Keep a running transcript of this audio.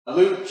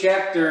Luke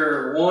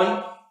chapter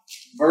 1,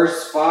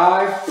 verse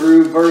 5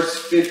 through verse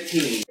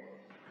 15.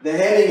 The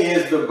heading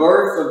is the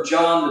birth of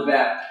John the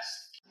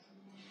Baptist.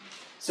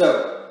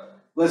 So,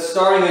 let's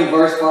starting in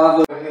verse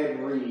 5, go ahead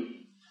and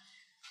read.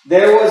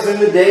 There was in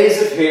the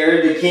days of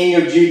Herod, the king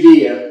of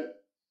Judea,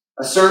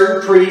 a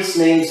certain priest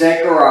named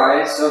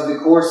Zacharias of the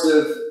course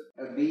of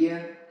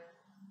Abia,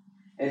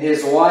 and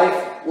his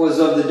wife was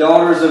of the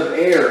daughters of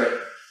Aaron,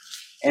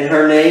 and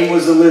her name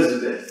was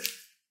Elizabeth.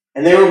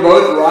 And they were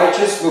both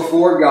righteous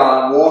before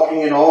God,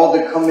 walking in all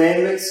the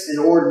commandments and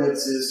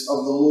ordinances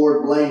of the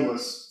Lord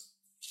blameless.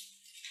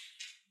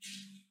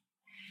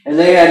 And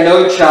they had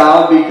no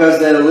child, because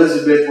that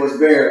Elizabeth was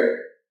barren.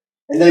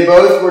 And they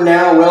both were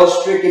now well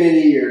stricken in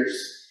years.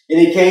 And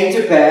it came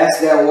to pass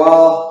that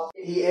while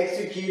he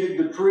executed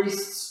the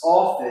priest's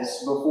office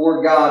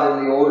before God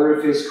in the order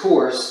of his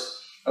course,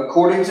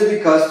 according to the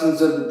customs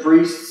of the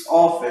priest's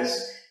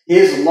office,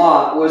 his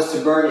lot was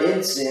to burn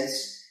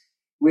incense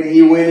when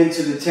he went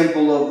into the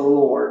temple of the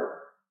Lord.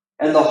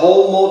 And the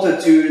whole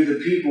multitude of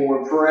the people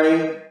were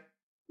praying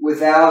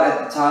without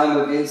at the time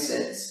of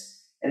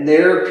incense. And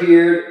there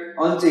appeared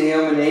unto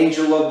him an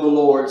angel of the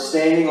Lord,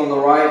 standing on the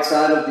right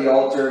side of the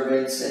altar of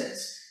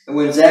incense. And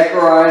when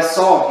Zacharias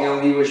saw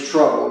him, he was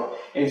troubled,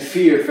 and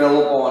fear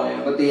fell upon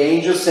him. But the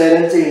angel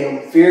said unto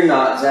him, Fear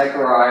not,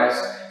 Zacharias,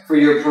 for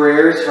your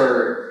prayer is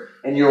heard,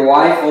 and your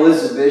wife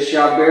Elizabeth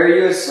shall bear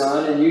you a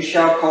son, and you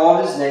shall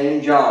call his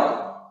name John.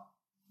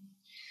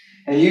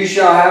 And you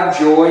shall have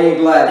joy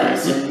and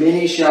gladness, and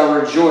many shall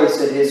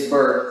rejoice at his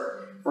birth.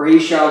 For he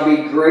shall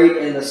be great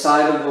in the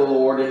sight of the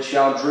Lord, and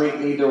shall drink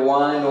neither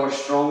wine nor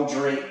strong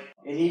drink.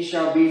 And he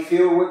shall be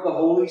filled with the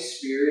Holy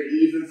Spirit,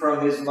 even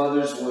from his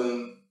mother's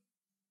womb.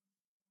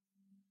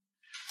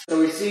 So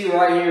we see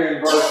right here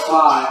in verse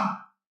 5,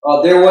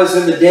 there was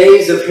in the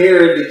days of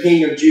Herod, the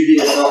king of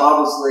Judea. So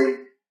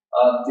obviously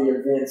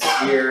the events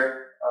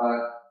here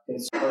in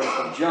the birth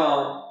of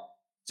John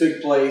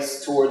took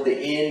place toward the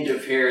end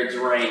of Herod's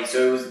reign.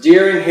 So it was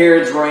during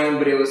Herod's reign,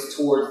 but it was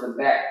towards the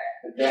back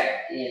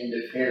end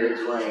of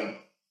Herod's reign.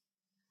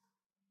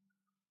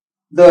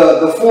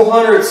 The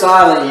 400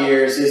 silent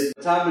years is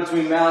the time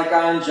between Malachi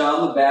and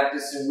John the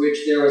Baptist, in which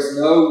there was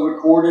no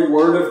recorded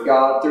word of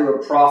God through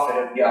a prophet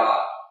of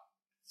God.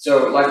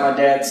 So, like my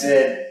dad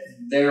said,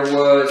 there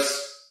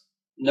was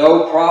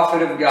no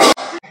prophet of God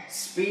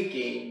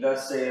speaking,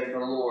 thus saith the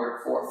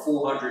Lord, for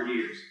 400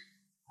 years,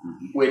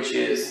 which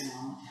is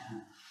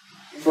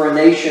for a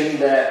nation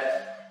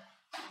that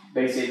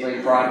basically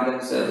prided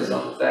themselves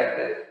on the fact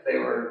that they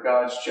were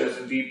God's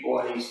chosen people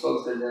and he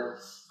spoke to them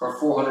for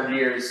 400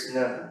 years,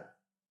 nothing.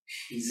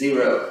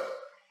 Zero.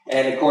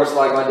 And of course,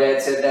 like my dad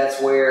said,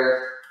 that's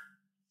where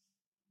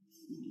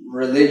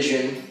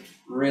religion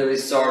really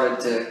started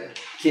to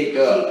kick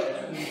up.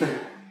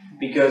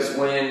 Because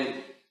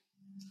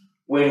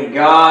when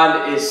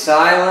God is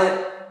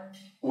silent,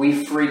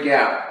 we freak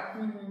out.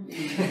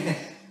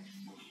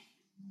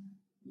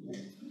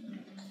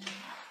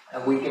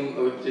 And we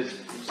can just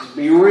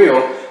be real.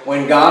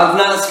 When God's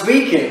not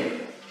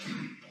speaking,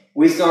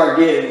 we start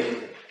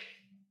getting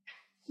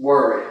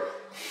worried.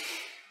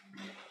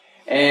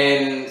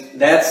 And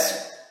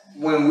that's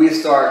when we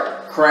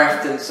start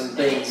crafting some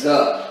things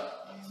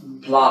up,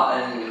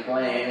 plotting and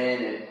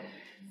planning, and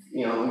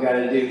we got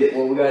to do this.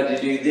 Well, we got to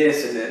do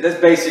this and that. That's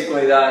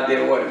basically the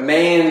idea of what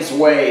man's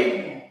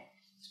way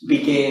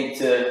began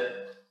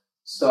to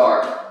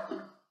start.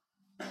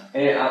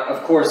 And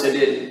of course it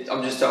didn't.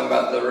 I'm just talking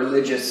about the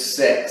religious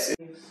sects.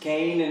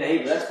 Cain and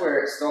Abel, that's where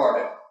it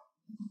started.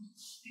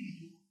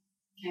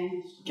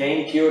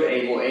 Cain killed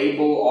Abel.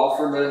 Abel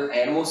offered an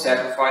animal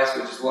sacrifice,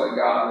 which is what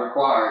God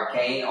required.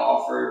 Cain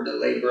offered the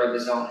labor of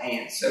his own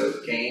hands. So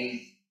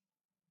Cain,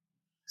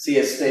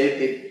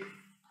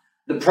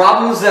 the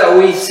problems that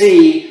we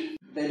see,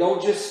 they don't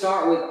just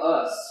start with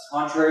us,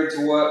 contrary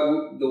to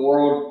what the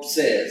world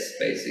says,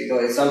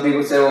 basically. Some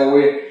people say,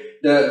 well,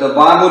 the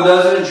Bible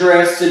doesn't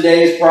address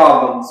today's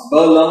problems.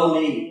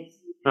 Baloney.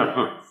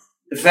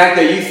 The fact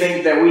that you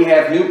think that we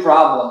have new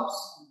problems.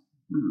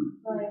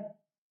 Right.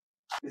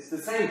 It's the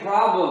same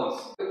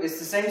problems. It's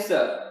the same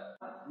stuff.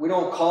 We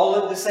don't call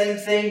it the same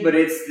thing, but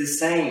it's the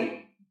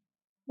same.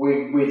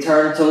 We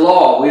turn to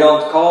law. We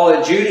don't call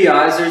it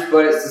Judaizers,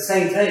 but it's the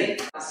same thing.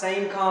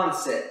 Same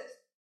concept.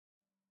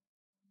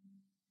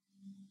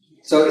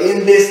 So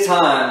in this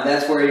time,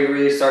 that's where you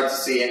really start to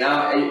see. And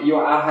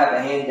I'll have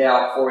a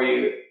handout for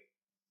you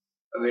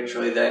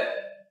eventually that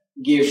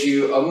gives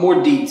you a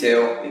more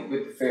detail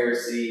with the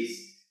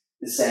Pharisees,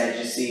 the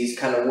Sadducees,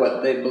 kind of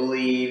what they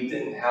believed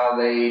and how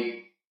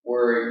they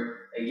were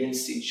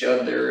against each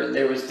other. And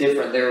there was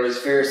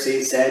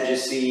Pharisees,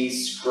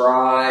 Sadducees,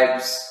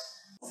 scribes,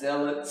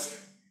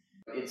 zealots.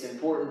 It's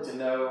important to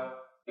know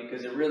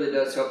because it really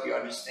does help you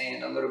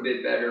understand a little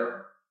bit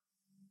better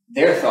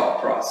their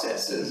thought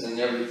processes and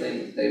everything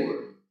that they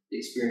were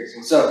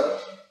experiencing. So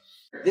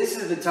this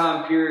is the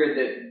time period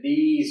that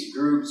these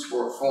groups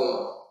were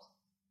formed.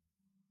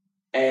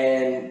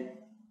 And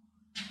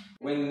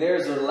when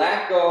there's a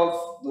lack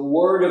of the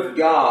Word of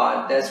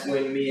God, that's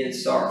when men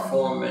start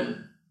forming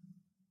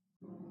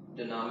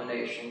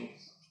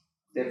denominations,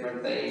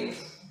 different things.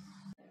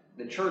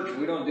 The church,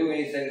 we don't do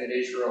anything that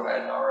Israel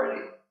hadn't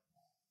already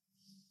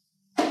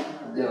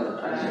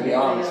done. To be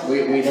honest,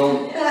 we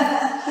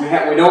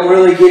don't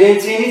really get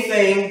into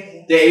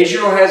anything that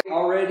Israel has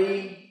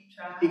already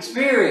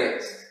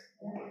experienced.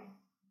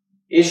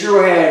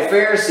 Israel had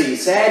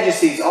Pharisees,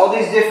 Sadducees, all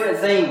these different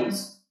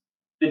things.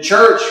 The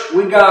church,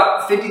 we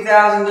got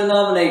 50,000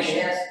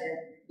 denominations.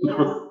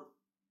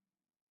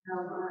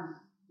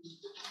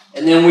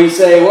 And then we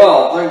say,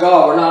 well, thank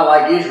God we're not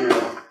like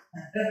Israel.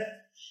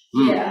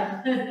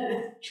 Yeah.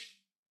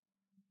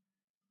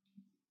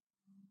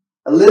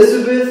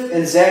 Elizabeth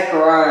and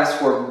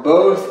Zacharias were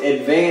both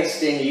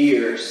advanced in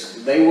years.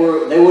 They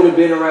would have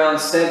been around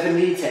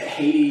 70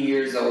 to 80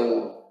 years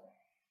old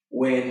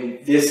when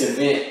this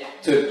event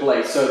took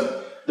place.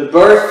 So the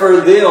birth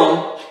for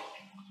them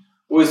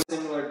was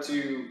similar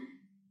to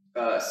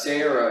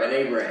Sarah and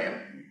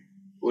Abraham.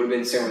 Would have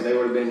been similar. They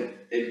would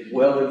have been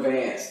well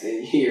advanced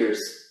in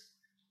years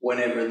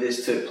whenever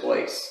this took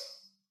place.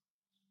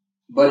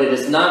 But it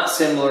is not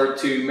similar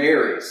to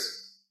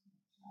Mary's.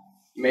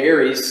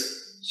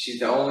 Mary's, she's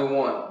the only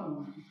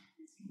one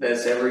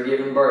that's ever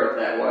given birth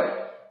that way.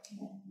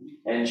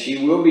 And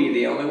she will be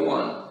the only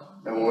one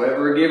that will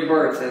ever give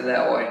birth in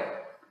that way.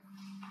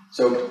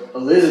 So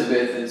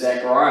Elizabeth and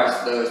Zacharias,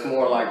 though, it's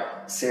more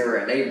like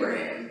Sarah and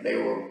Abraham. They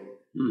were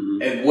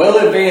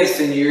well advanced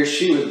in years.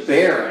 She was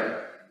barren.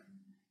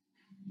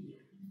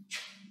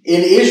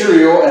 In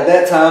Israel at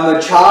that time,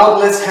 a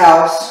childless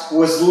house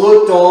was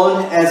looked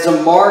on as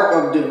a mark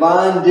of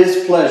divine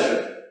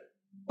displeasure,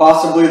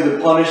 possibly the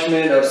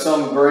punishment of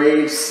some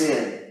grave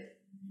sin.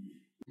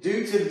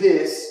 Due to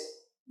this,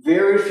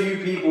 very few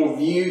people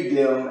viewed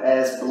them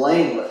as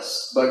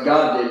blameless, but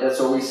God did. That's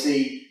what we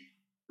see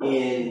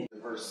in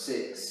verse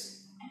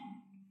 6.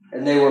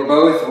 And they were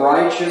both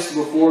righteous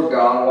before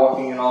God,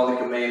 walking in all the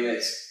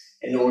commandments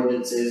and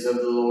ordinances of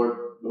the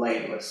Lord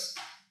blameless.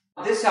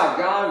 This is how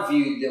God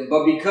viewed them,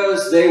 but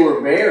because they were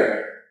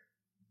barren,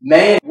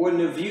 man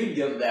wouldn't have viewed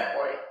them that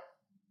way.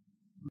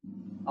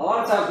 A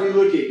lot of times we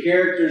look at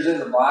characters in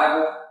the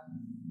Bible,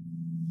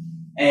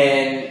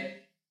 and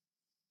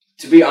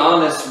to be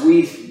honest,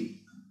 we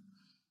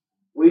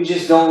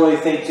just don't really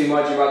think too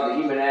much about the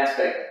human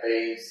aspect of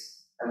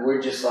things, and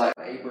we're just like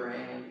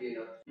Abraham,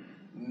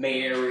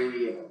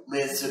 Mary,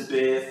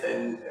 Elizabeth,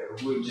 and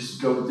we just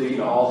go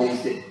through all these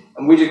things,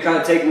 and we just kind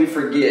of we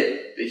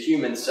forget the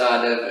human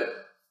side of it.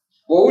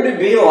 What would it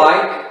be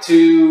like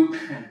to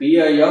be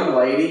a young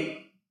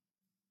lady,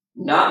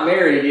 not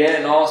married yet,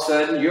 and all of a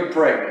sudden you're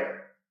pregnant?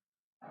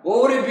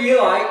 What would it be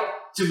like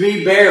to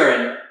be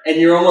barren and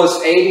you're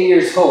almost 80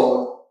 years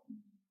old,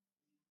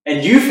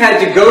 and you've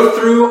had to go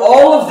through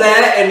all of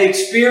that and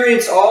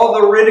experience all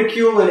the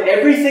ridicule and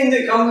everything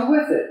that comes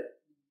with it?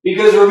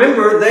 Because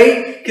remember,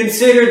 they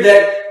considered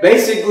that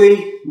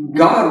basically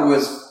God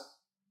was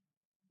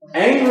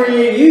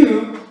angry at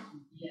you.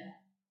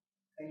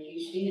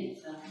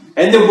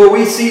 And then when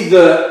we see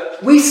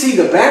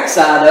the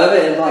backside of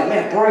it, and like,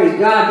 man, praise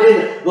God,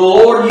 didn't the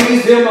Lord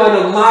use them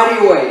in a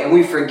mighty way? And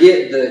we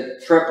forget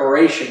the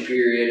preparation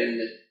period and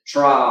the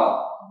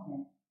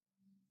trial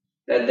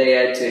that they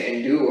had to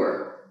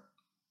endure.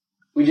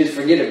 We just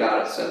forget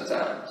about it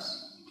sometimes.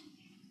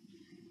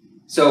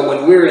 So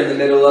when we're in the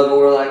middle of it,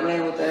 we're like,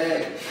 man, what the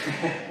heck?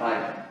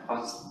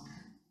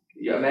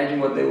 You imagine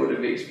what they would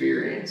have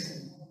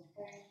experienced.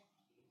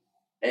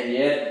 And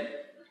yet,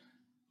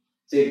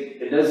 see,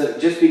 it doesn't,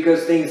 just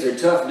because things are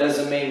tough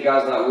doesn't mean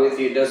God's not with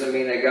you. It doesn't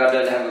mean that God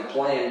doesn't have a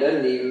plan. It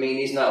doesn't even mean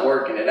He's not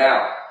working it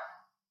out.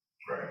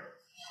 Right.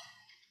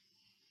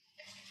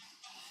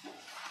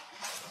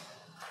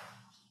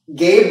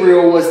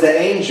 Gabriel was the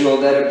angel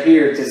that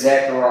appeared to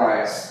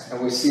Zacharias.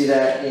 And we see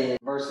that in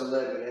verse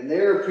 11. And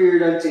there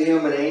appeared unto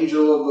him an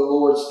angel of the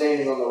Lord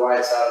standing on the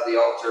right side of the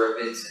altar of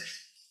incense.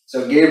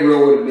 So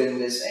Gabriel would have been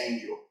this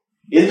angel.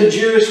 In the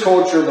Jewish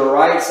culture, the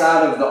right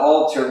side of the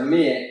altar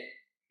meant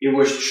it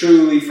was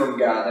truly from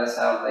God. That's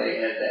how they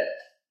had that.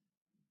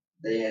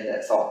 They had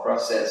that thought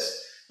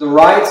process. The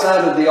right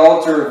side of the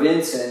altar of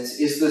incense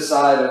is the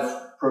side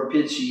of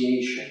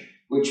propitiation,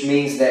 which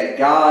means that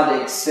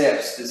God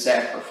accepts the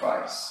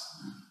sacrifice.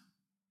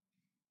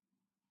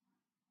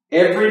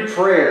 Every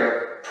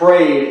prayer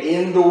prayed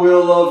in the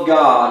will of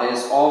God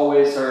is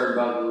always heard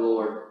by the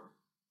Lord.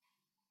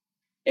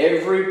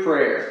 Every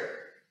prayer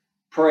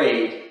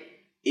prayed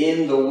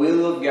in the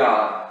will of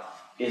God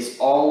is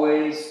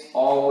always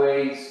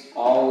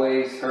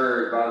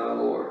heard by the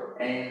Lord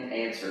and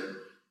answered.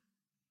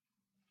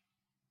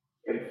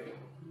 If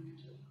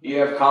you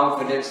have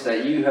confidence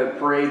that you have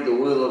prayed the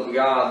will of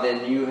God,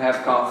 then you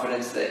have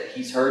confidence that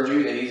He's heard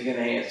you and He's going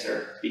to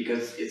answer,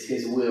 because it's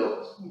His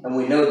will. And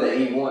we know that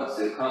He wants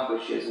to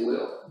accomplish His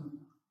will.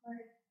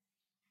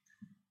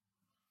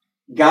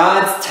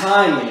 God's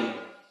timing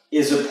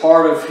is a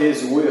part of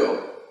His will.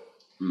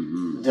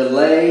 Mm-hmm.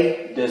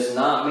 Delay does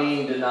not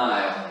mean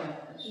denial.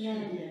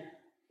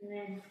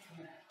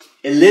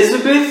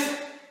 Elizabeth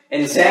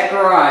and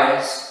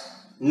Zacharias,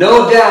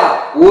 no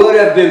doubt, would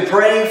have been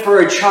praying for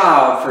a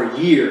child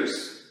for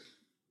years.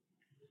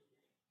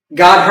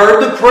 God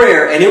heard the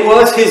prayer, and it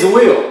was His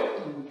will.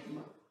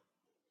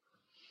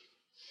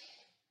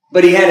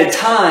 But He had a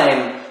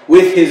time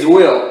with His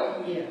will.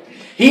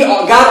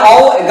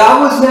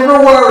 God was never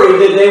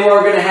worried that they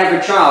weren't going to have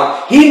a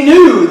child. He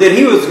knew that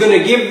He was going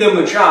to give them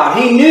a child.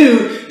 He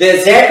knew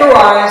that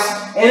Zacharias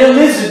and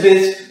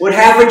Elizabeth would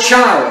have a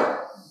child.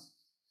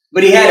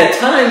 But He had a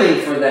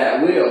timing for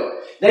that will.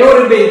 They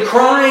would have been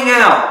crying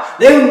out.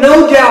 They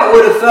no doubt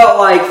would have felt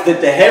like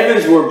that the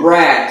heavens were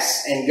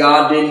brass and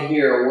God didn't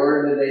hear a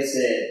word that they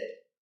said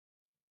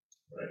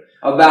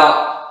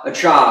about a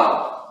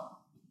child.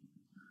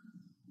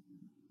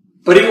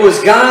 But it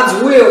was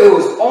God's will. It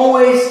was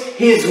always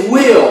His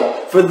will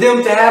for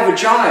them to have a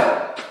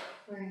child.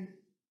 Right.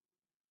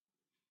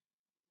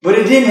 But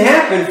it didn't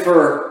happen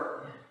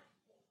for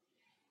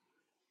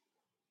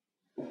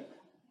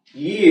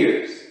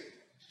years.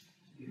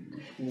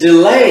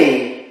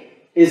 Delay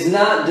is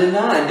not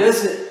denied.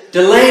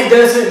 Delay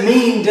doesn't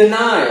mean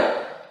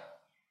denial.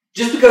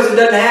 Just because it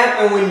doesn't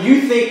happen when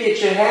you think it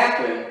should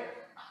happen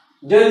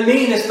doesn't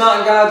mean it's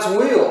not God's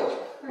will.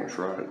 That's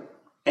right.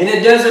 And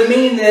it doesn't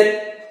mean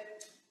that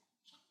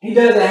He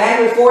doesn't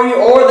have it for you,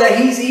 or that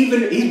He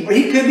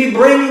could be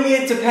bringing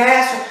it to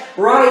pass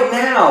right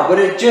now, but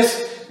it's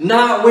just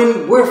not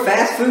when we're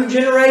fast food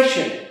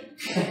generation.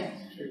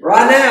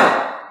 Right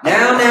now.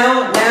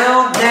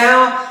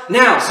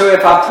 Now. So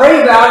if I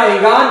pray about it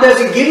and God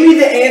doesn't give me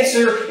the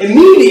answer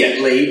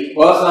immediately,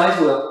 well, it's not His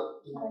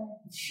will.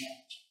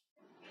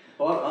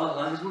 Well,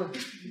 not His will.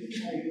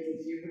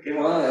 Okay,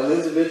 well,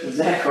 Elizabeth and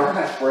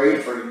Zacharias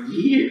prayed for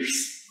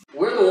years.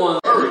 We're the ones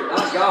hurried,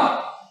 not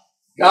God.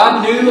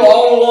 God knew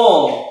all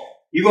along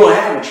you're going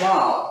to have a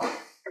child.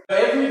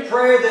 Every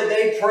prayer that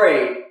they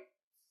prayed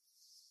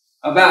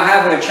about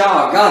having a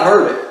child, God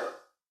heard it.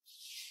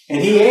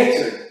 And He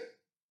answered.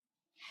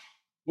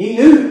 He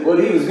knew what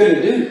He was going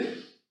to do.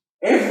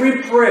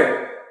 Every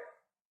prayer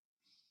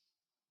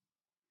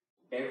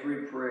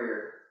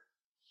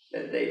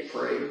that they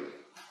prayed,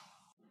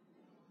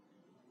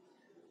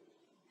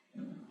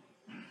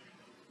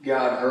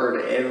 God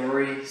heard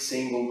every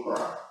single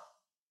cry.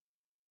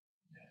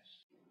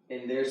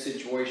 In their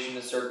situation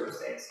and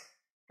circumstance,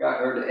 God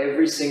heard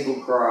every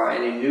single cry,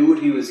 and He knew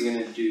what He was going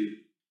to do.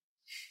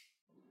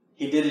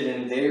 He did it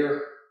in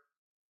their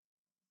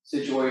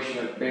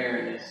situation of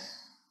barrenness.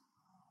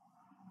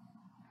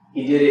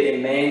 He did it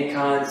in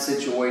mankind's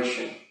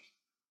situation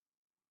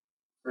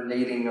for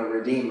needing a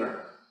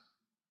Redeemer.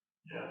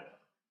 Yeah.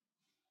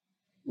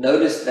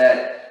 Notice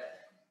that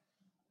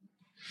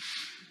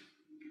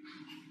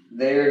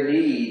their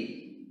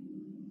need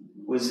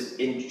was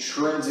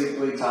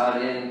intrinsically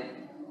tied in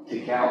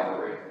to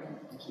Calvary.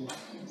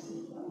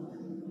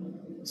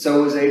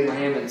 So was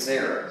Abraham and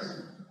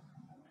Sarah's.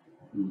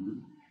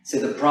 So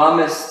the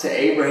promise to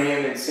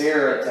Abraham and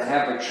Sarah to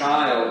have a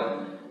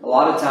child, a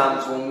lot of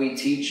times when we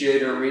teach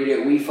it or read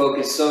it, we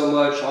focus so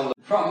much on the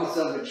promise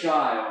of a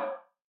child.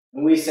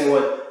 And we say,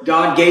 well,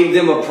 God gave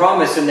them a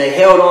promise and they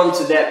held on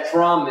to that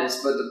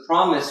promise, but the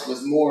promise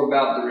was more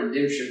about the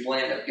redemption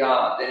plan of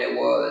God than it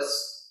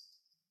was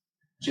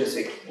just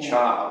a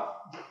child.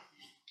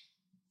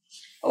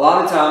 A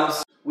lot of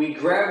times we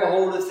grab a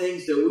hold of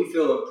things that we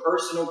feel are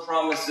personal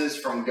promises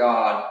from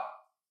God.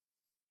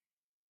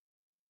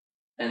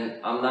 And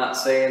I'm not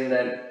saying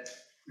that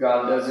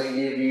God doesn't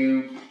give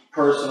you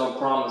personal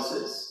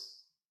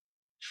promises.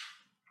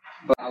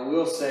 But I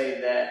will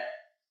say that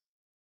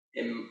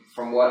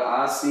from what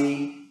I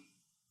see,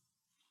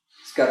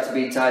 it's got to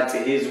be tied to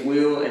His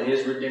will and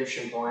His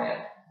redemption plan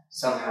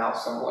somehow,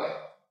 some way.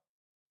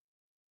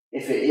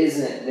 If it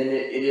isn't, then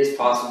it is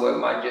possible it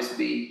might just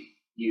be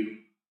you.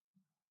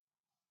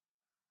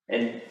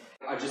 And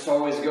I just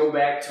always go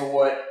back to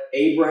what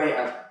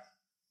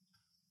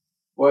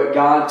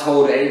God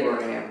told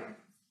Abraham.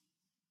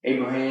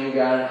 Abraham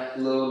got a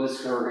little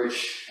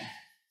discouraged.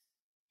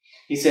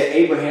 He said,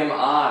 Abraham,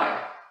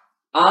 I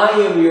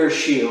am your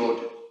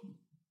shield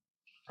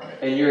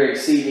and your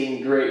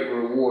exceeding great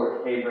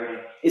reward, Abraham.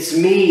 It's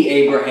me,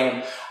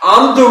 Abraham.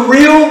 I'm the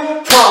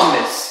real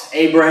promise,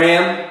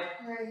 Abraham.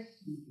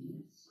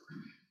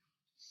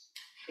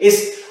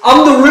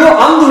 I'm the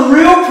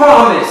real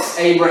promise,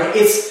 Abraham.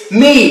 It's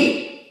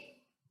me.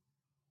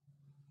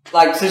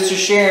 Like Sister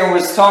Sharon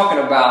was talking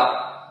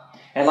about,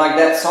 and like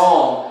that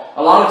song,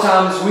 a lot of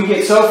times we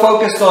get so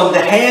focused on the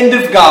hand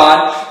of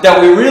God that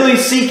we're really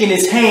seeking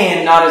His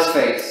hand, not His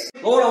face.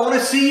 Lord, I want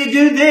to see you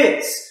do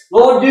this.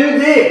 Lord, do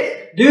this.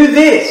 Do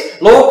this.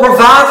 Lord,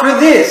 provide for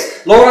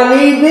this. Lord, I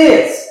need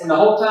this. And the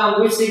whole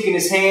time we're seeking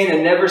His hand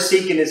and never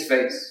seeking His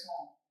face.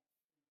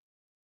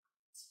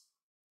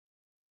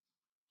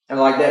 And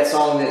like that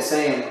song that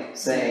Sam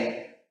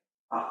sang,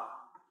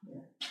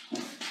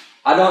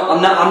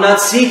 I'm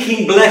not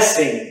seeking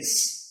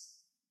blessings.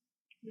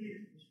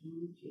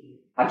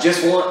 I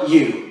just want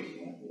you.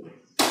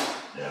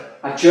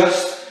 I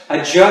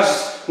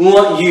just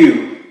want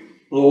you,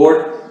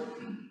 Lord.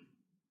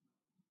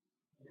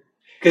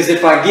 Because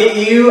if I get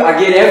you, I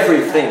get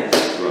everything.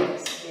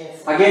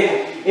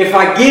 If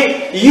I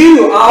get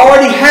you, I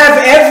already have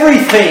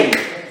everything.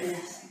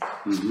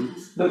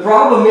 The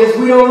problem is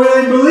we don't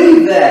really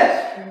believe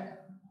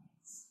that.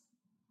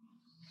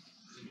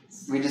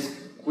 We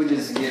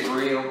just get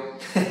real.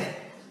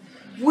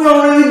 We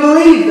don't really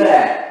believe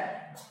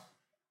that.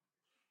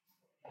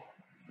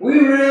 We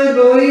really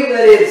believe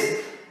that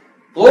it's,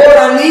 Lord,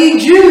 I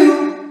need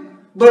you,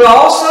 but I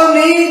also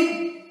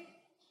need.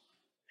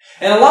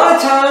 And a lot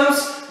of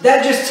times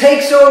that just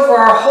takes over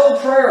our whole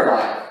prayer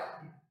life.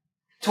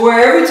 To where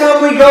every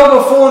time we go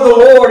before the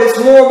Lord, it's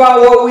more about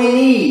what we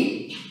need.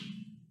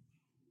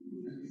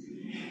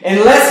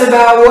 And less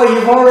about what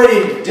you've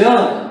already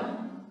done.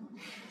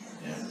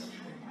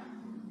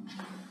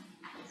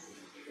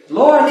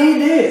 Lord, I need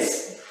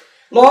this.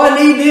 Lord,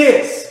 I need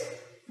this.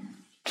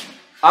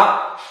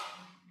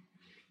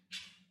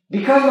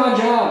 Because my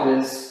job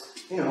is,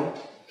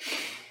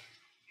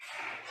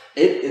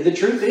 the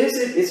truth is,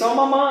 it's on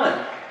my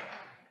mind.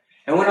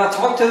 And when I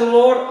talk to the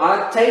Lord,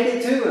 I take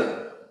it to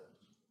Him.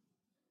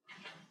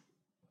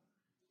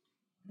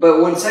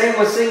 But when Sam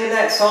was singing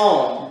that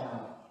song,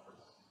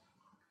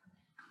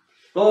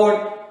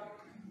 Lord,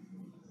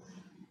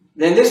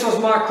 then this was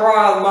my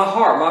cry of my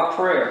heart, my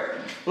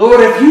prayer.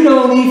 Lord, if you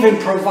don't even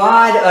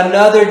provide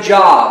another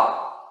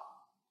job,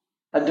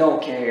 I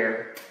don't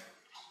care.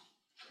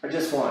 I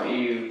just want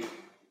you.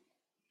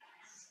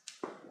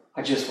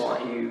 I just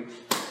want you.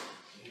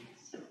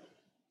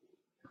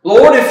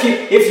 Lord, if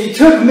you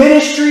took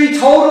ministry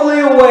totally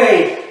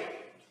away,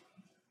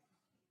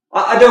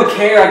 I don't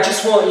care. I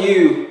just want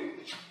you.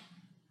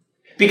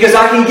 Because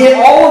I can get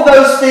all of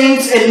those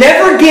things and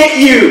never get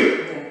you.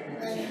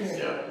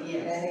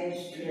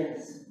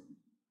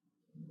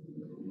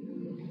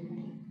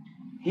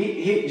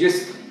 He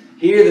just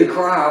hear the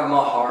cry of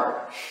my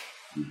heart.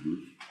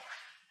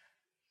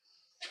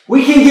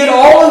 We can get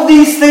all of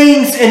these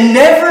things and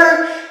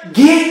never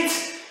get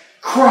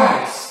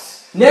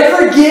Christ.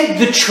 Never get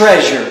the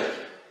treasure.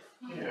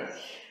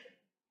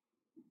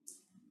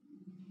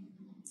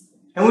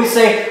 And we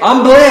say,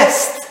 I'm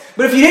blessed.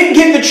 But if you didn't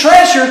get the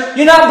treasure,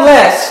 you're not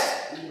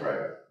blessed.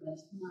 Right.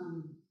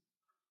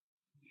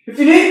 If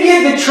you didn't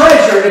get the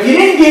treasure, if you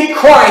didn't get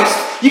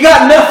Christ, you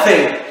got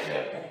nothing.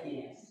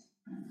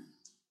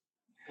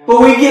 But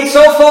we get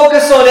so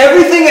focused on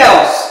everything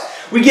else.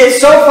 We get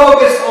so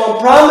focused on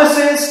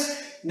promises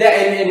that,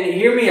 and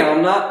hear me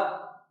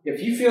out,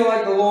 if you feel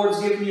like the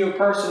Lord's giving you a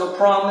personal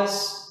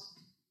promise,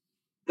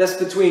 that's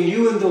between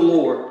you and the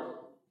Lord.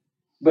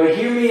 But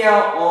hear me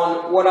out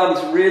on what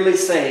I'm really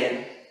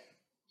saying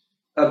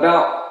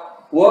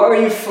about what are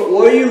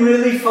you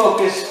really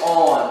focused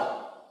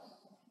on?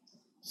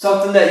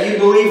 Something that you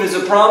believe is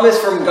a promise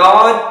from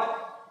God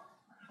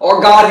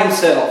or God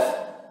Himself?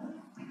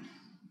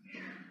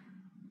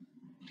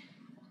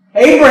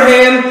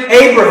 Abraham,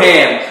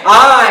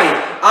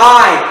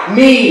 I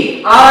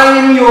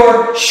am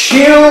your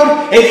shield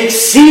and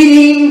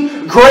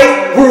exceeding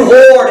great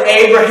reward,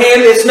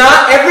 Abraham. It's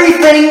not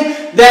everything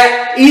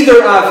that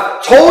either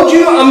I've told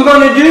you I'm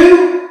going to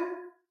do,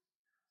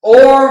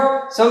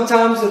 or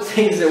sometimes the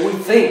things that we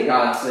think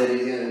God said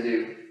He's going to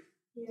do.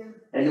 Yeah.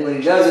 And when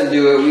He doesn't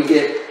do it, we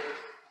get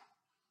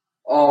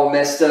all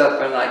messed up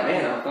and like,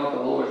 man, I thought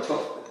the Lord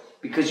told me.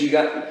 Because you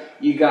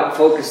got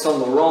focused on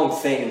the wrong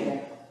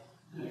thing.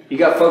 You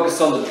got focused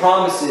on the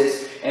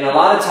promises, and a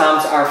lot of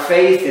times our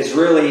faith is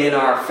really in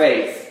our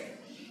faith.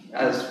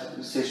 As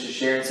Sister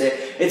Sharon said,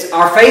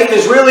 our faith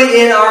is really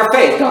in our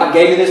faith. God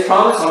gave me this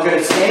promise. I'm going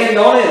to stand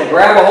on it and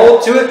grab a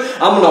hold to it.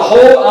 I'm going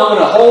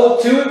to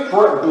hold to it.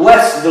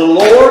 Bless the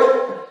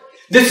Lord.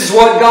 This is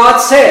what God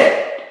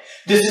said.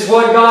 This is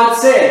what God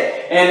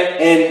said.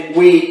 And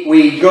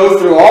we go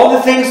through all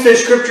the things that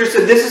Scripture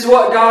said. This is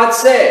what God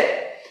said.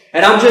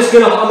 And I'm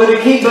going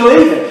to keep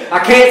believing. I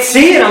can't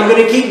see it. I'm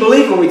going to keep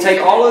believing. We take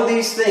all of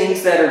these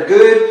things that are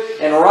good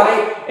and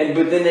right,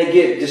 but then they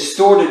get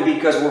distorted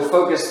because we're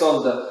focused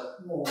on the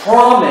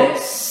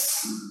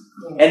promise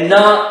and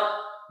not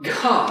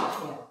God.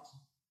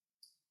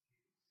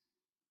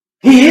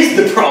 He is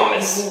the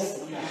promise.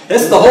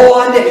 That's the whole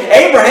idea.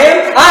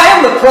 Abraham, I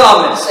am the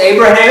promise.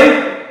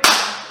 Abraham,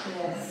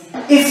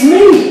 it's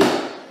me.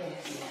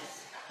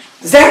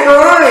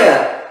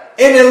 Zechariah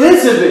and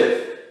Elizabeth,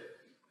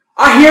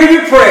 I hear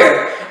your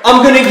prayer.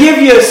 I'm going to give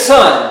you a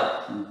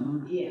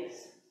son.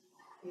 Yes.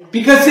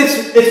 Because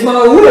it's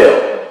my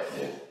will.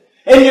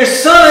 And your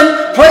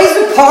son plays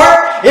a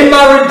part in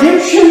my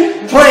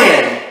redemption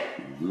plan.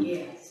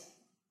 Yes.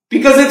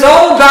 Because it's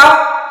all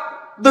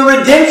about the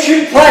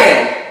redemption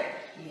plan.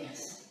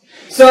 Yes.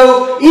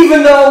 So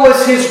even though it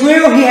was His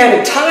will, He had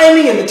a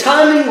timing, and the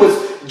timing was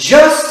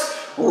just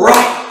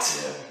right.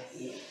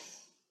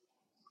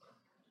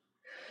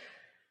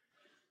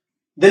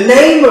 The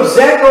name of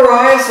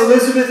Zacharias,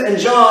 Elizabeth, and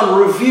John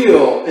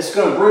reveal, it's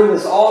going to bring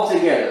this all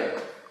together.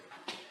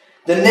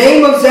 The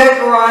name of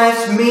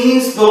Zacharias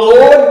means the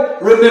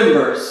Lord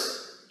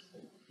remembers.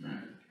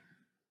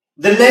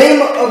 The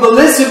name of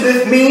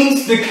Elizabeth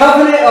means the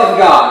covenant of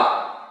God.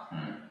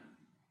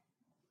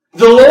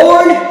 The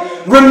Lord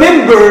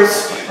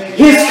remembers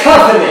His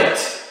covenant.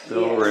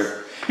 Glory.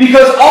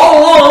 Because all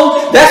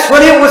along, that's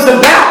what it was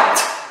about.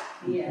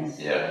 Yes.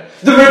 Yeah.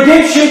 The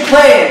redemption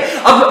plan.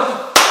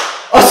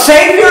 A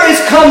Savior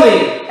is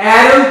coming.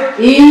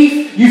 Adam,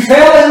 Eve, you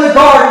fell in the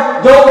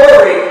garden. Don't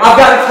worry. I've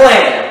got a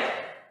plan.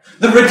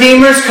 The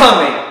Redeemer's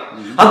coming.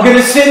 I'm going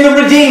to send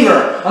the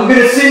Redeemer. I'm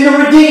going to send the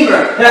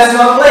Redeemer. That's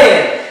my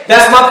plan.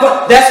 That's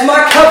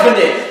my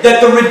covenant.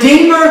 That the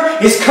Redeemer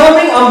is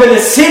coming. I'm going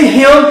to send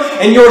Him,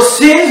 and your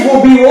sins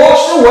will be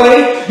washed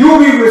away. You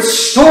will be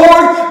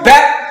restored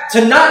back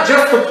to not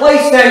just the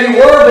place that you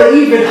were, but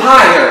even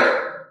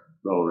higher.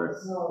 Glory.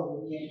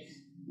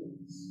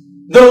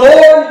 The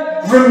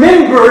Lord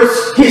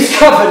remembers His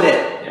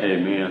covenant.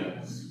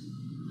 Amen.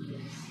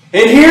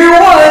 And here it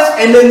was,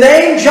 and the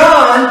name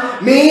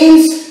John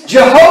means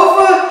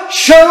Jehovah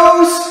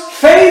shows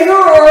favor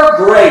or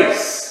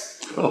grace.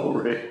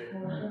 Glory.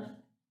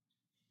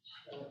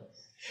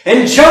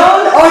 And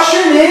John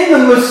ushered in the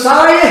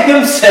Messiah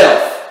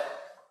Himself.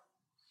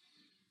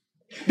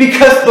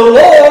 Because the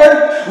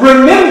Lord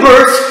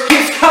remembers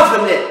His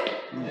covenant.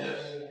 Yes.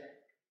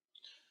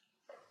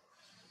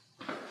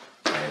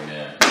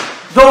 Amen.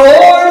 The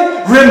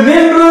Lord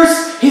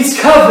remembers His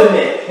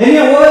covenant. And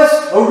it was,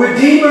 a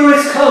Redeemer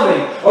is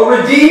coming. A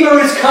Redeemer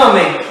is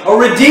coming. A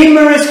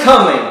Redeemer is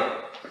coming.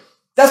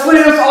 That's what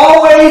it has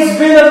always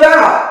been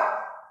about.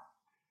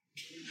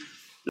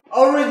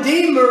 A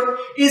Redeemer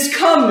is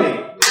coming.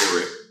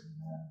 Glory.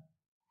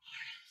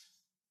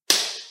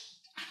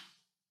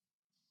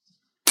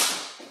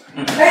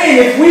 And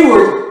if we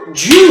were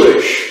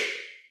Jewish,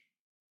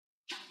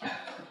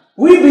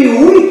 we'd be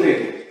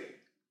weeping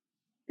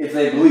if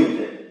they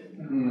believed it.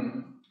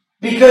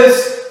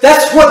 Because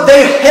that's what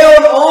they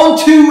held on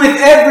to with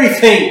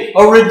everything.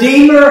 A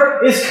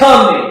Redeemer is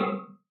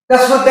coming.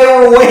 That's what they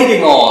were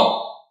waiting on.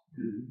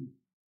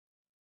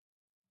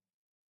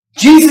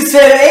 Jesus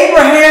said,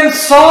 Abraham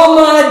saw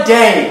my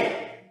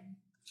day,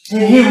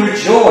 and he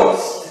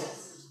rejoiced.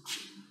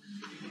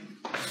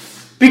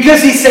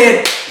 Because he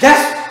said,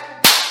 that's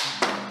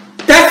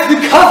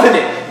the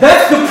covenant.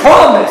 That's the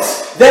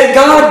promise that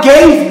God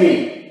gave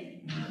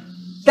me.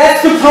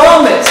 That's the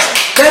promise.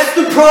 That's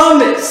the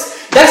promise.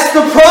 That's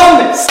the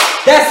promise.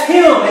 That's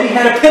Him. And he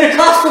had a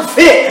Pentecostal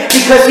fit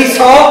because he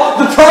saw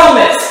the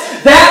promise.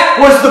 That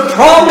was the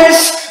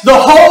promise the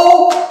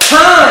whole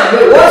time.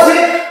 It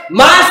wasn't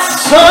my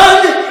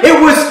son.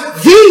 It was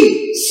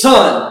the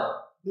Son.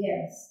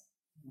 Yes.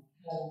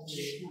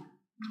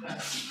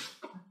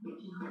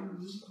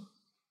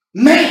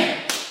 Man.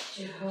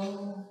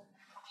 Jehovah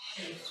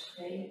shows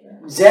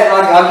favor.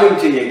 I'll give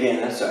it to you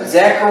again. That's right.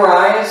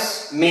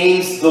 Zacharias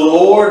means the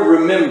Lord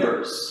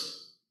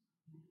remembers.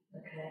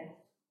 Okay.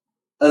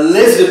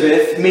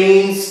 Elizabeth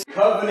means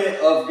covenant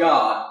of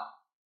God.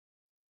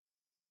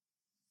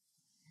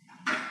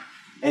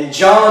 And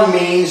John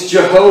means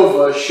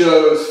Jehovah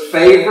shows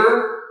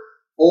favor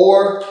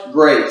or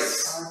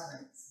grace.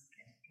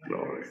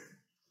 Glory.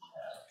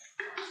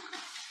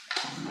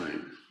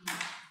 Amen.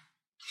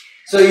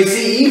 So you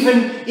see,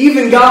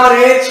 even God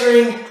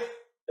answering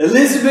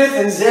Elizabeth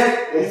and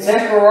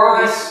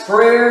Zacharias'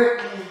 prayer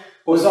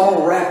was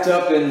all wrapped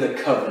up in the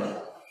covenant.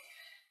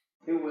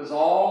 It was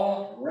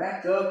all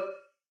wrapped up.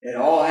 It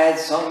all had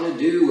something to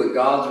do with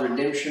God's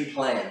redemption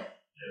plan.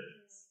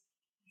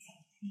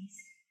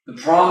 The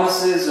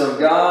promises of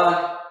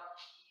God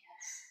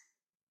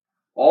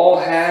all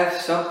have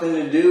something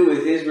to do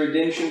with His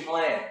redemption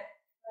plan.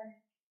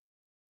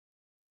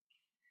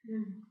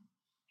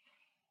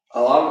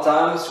 A lot of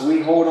times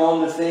we hold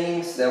on to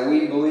things that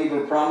we believe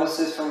are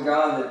promises from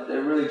God that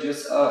they're really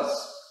just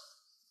us.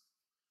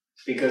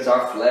 It's because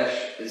our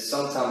flesh is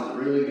sometimes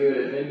really good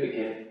at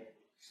mimicking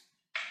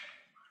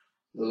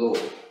the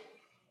Lord.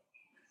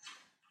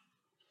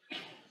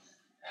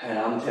 And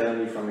I'm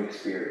telling you from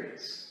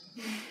experience.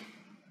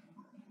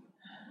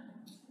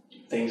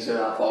 Things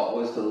that I thought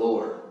was the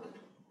Lord.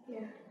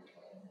 Yeah.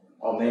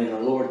 Oh man, the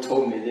Lord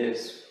told me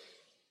this.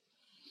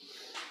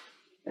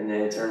 And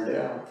then it turned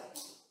out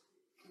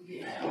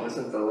it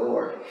wasn't the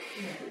Lord.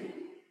 It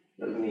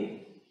was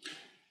me.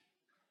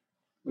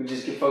 We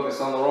just get focused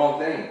on the wrong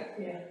thing.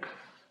 Yeah.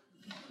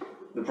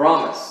 The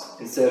promise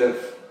instead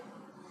of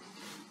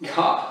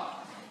God.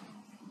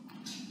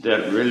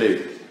 That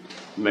really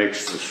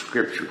makes the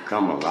scripture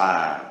come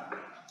alive.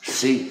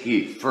 Seek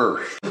ye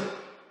first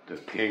the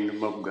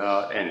kingdom of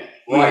God and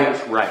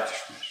His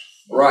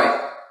righteousness.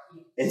 Right.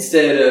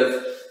 Instead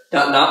of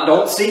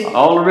don't seek.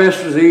 All the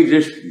rest of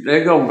these,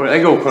 they go come.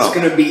 It's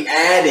going to be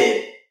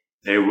added.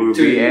 They will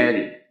to be you.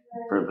 added,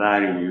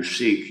 providing you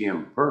seek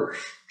Him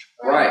first.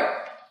 Right.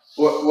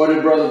 What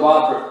did Brother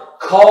Bob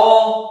pray?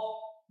 Call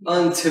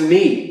unto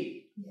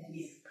me.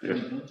 Yes.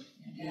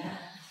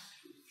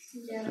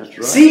 That's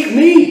right. Seek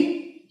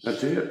me.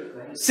 That's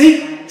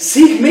it.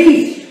 Seek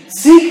me.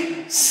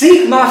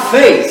 Seek my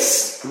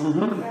face.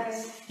 Mm-hmm.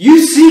 You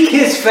seek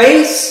His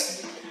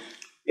face.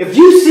 If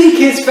you seek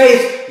His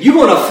face, you're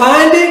going to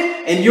find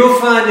it, and you'll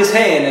find His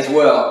hand as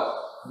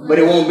well. But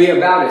it won't be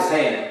about His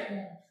hand.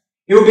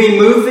 He'll be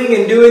moving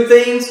and doing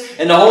things,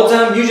 and the whole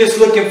time you just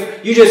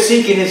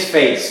seeking His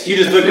face. You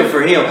just looking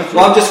for Him.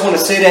 Well, I just want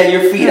to sit at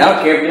your feet. I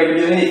don't care if you ever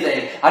do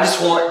anything. I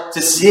just want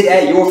to sit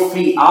at your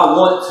feet. I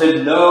want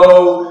to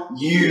know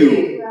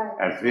you.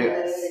 That's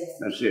it.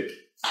 That's it.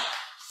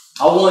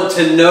 I want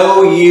to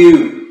know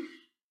you.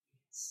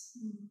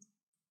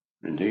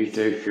 And He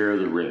takes care of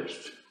the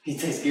rest. He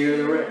takes care of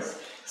the rest.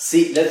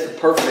 See, that's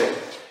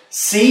perfect.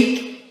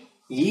 Seek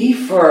ye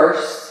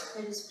first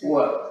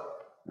what?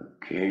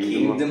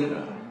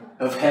 Kingdom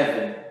of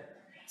heaven.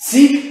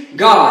 Seek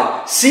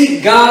God.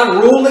 Seek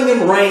God ruling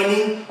and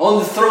reigning on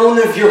the throne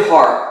of your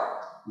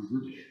heart.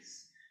 Mm-hmm.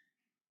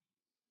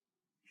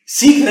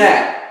 Seek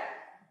that.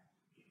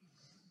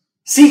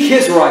 Seek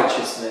His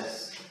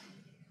righteousness.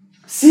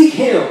 Seek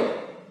Him.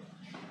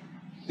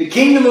 The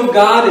kingdom of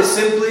God is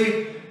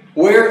simply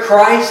where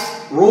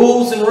Christ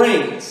rules and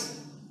reigns.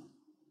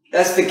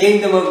 That's the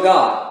kingdom of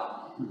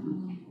God.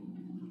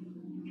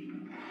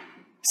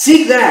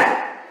 Seek that.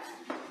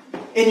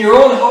 In your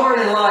own heart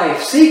and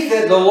life, seek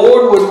that the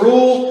Lord would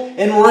rule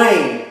and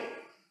reign.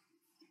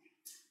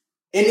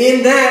 And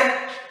in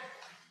that,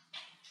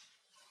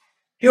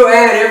 He'll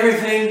add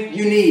everything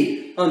you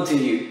need unto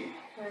you.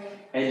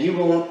 And you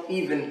won't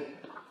even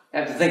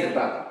have to think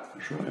about it.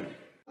 That's right.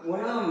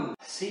 When I'm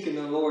seeking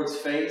the Lord's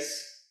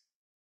face,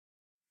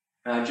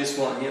 and I just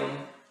want Him,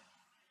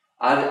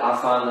 I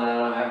find that I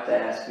don't have to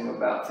ask Him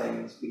about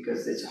things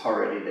because it's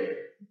already there.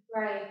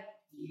 Right.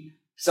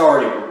 It's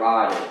already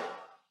provided.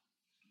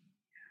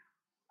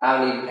 I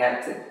don't even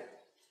have to.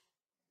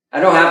 I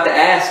don't have to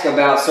ask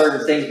about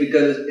certain things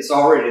because it's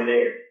already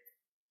there.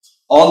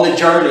 On the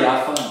journey,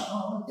 I find,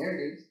 oh, there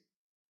it is.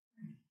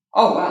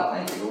 Oh, wow,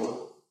 thank you,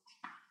 Lord.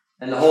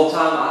 And the whole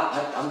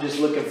time, I'm just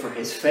looking for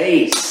His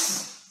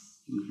face.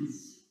 Mm-hmm.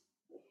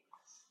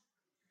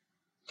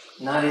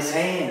 Not His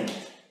hand.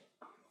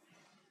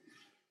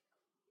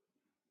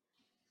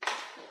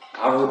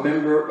 I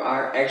remember,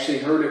 I actually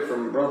heard it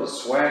from Brother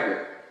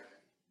Swagger.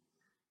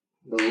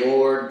 The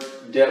Lord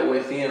dealt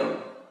with him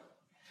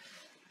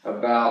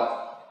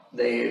about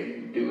they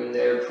doing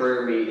their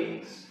prayer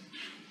meetings.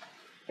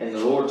 And the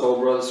Lord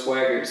told Brother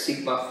Swagger,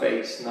 seek my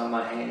face, not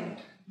my hand.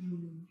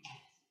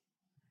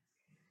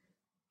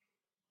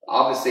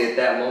 Obviously at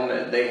that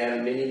moment they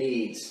had many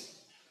needs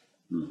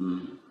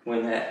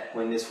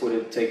when this would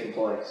have taken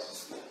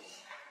place.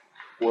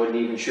 Wasn't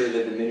even sure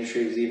that the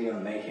ministry was even going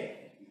to make it.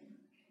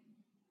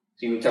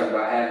 So you were talking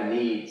about having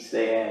needs,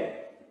 they had it.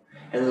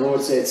 And the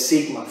Lord said,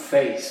 seek my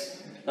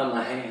face, not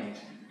my hand.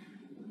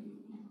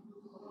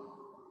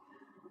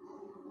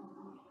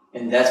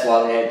 And that's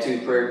why they had 2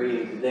 prayer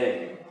meetings a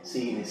day.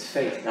 Seeing His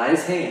face, not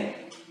His hand.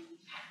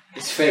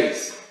 His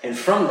face. And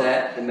from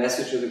that, the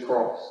message of the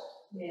cross.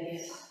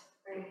 Yes.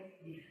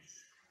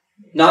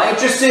 Not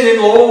interested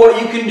in, Lord,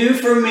 what you can do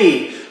for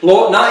me.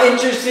 Lord, not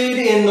interested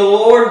in the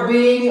Lord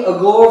being a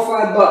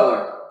glorified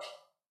butler.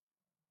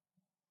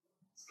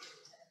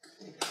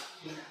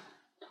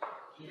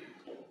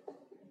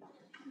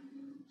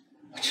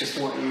 I just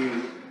want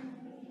you,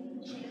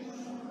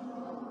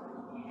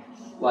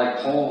 like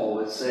Paul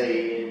would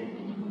say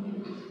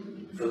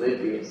in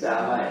Philippians, that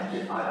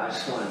I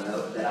just want to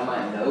know, that I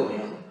might know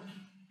Him.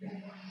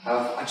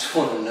 I just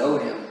want to know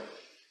Him.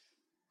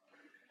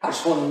 I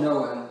just want to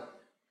know Him.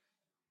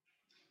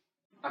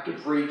 I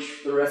could preach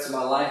for the rest of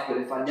my life, but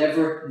if I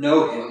never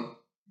know Him,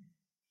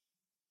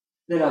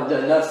 then I've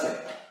done nothing.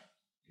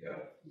 Yeah.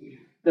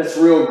 That's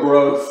real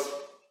growth.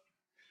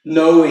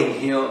 Knowing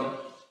Him.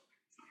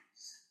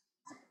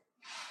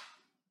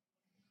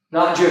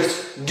 Not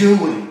just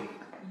doing.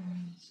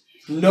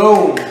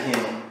 Knowing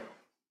Him.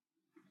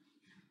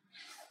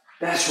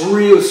 That's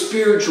real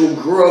spiritual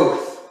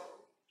growth.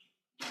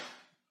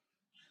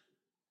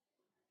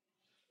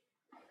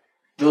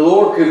 The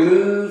Lord could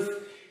move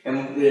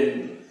and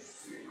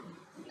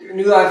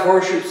New Life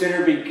Worship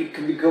Center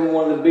could become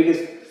one of the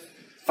biggest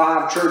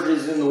 5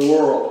 churches in the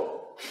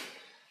world.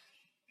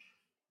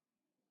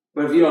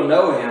 But if you don't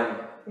know Him,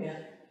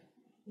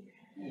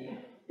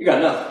 you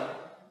got nothing.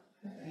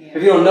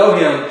 If you don't know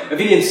Him,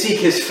 if you didn't seek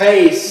His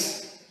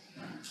face,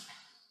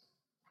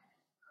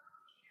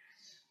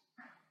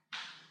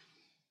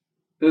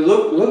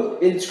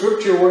 look in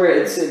Scripture where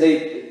it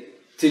said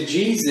to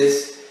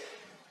Jesus,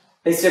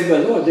 they said,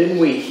 "But Lord, didn't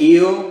we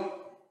heal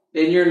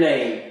in your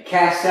name,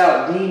 cast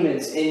out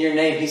demons in your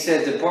name?" He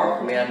said, "Depart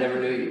from me, I never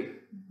knew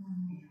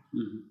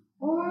you."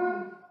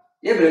 What?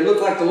 Yeah, but it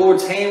looked like the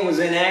Lord's hand was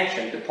in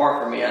action.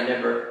 "Depart from me, I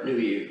never knew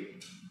you."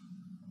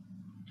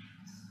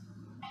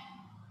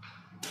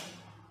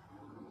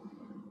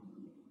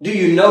 Do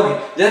you know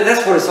Him?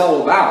 That's what it's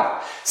all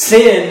about.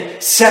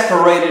 Sin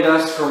separated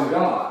us from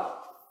God.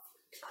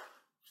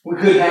 We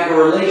couldn't have a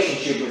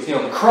relationship with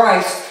Him.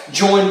 Christ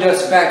joined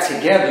us back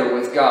together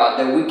with God,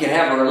 that we can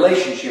have a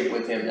relationship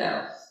with Him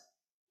now.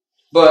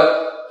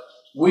 But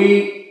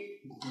we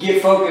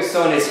get focused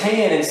on His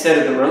hand instead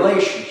of the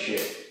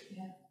relationship.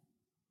 Yeah.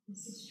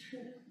 This is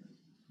true.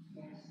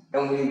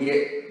 And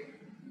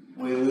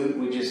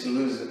we just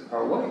lose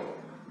our way.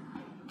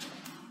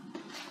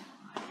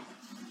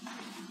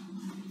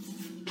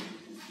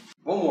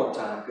 one more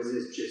time because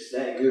it's just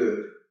that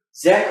good.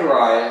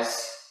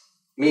 Zacharias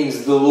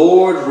means the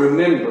Lord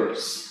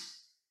remembers.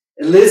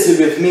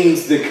 Elizabeth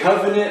means the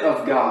covenant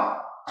of God.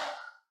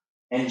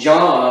 And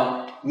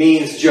John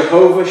means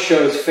Jehovah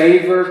shows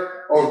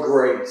favor or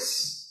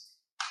grace.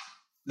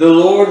 The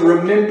Lord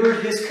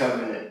remembered his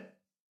covenant.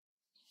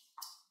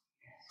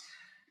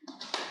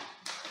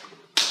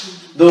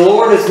 The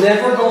Lord is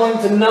never going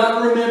to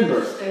not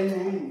remember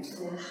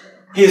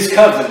his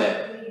covenant.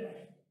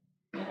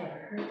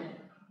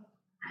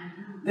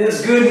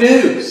 That's good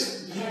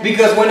news.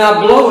 Because when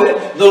I blow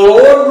it, the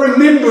Lord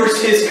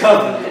remembers his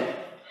covenant.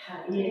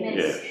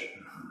 Yes.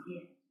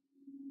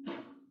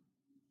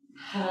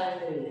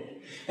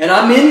 And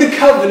I'm in the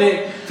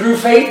covenant through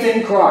faith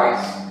in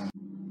Christ.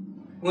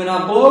 When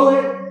I blow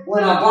it,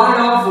 when I bite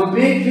off a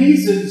big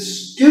piece of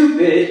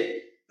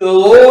stupid, the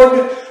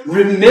Lord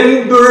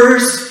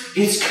remembers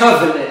his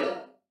covenant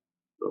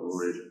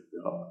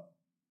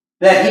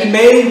that he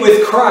made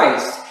with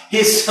Christ,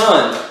 his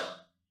Son.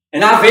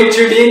 And I've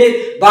entered in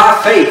it by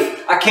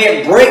faith. I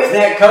can't break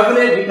that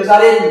covenant because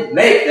I didn't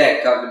make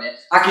that covenant.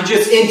 I can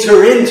just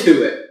enter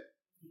into it.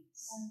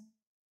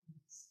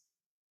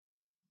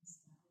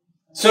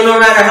 So no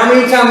matter how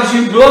many times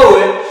you blow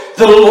it,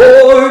 the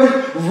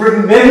Lord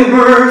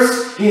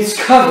remembers his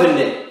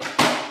covenant.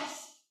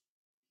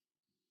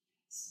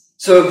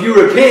 So if you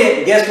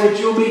repent, guess what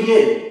you'll be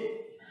getting?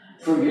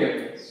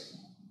 Forgiveness.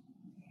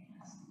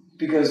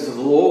 Because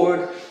the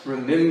Lord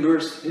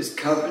remembers his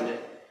covenant.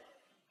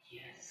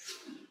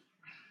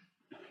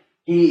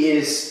 He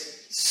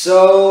is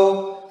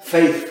so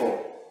faithful.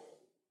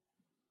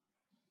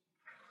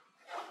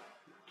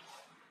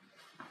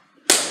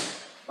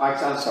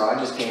 I'm sorry, I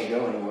just can't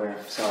go anywhere.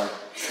 I'm sorry.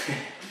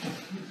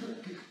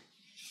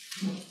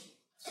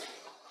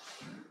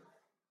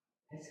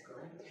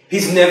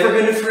 He's never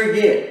going to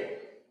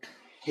forget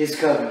his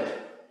covenant.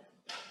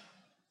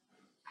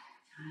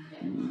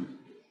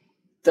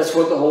 That's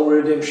what the whole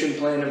redemption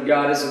plan of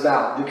God is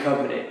about, the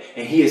covenant.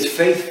 And he is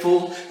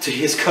faithful to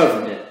his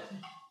covenant.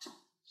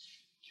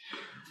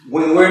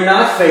 When we're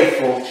not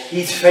faithful,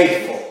 he's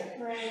faithful.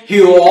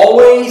 He will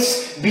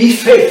always be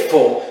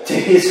faithful to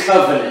his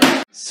covenant.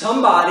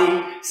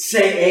 Somebody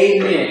say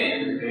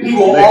amen. He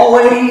will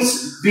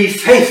always be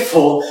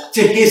faithful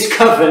to his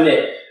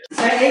covenant.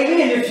 Say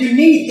amen if you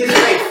need his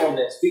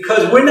faithfulness,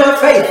 because we're not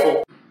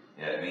faithful.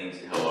 Yeah, it means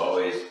he'll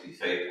always be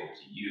faithful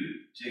to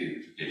you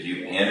too, because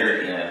you've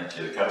entered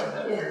into the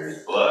covenant through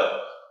his blood,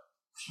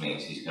 which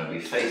means he's going to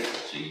be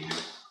faithful to you.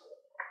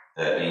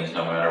 That means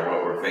no matter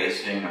what we're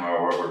facing, no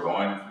matter what we're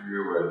going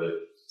through, or the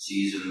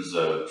seasons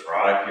of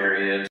try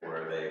periods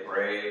where they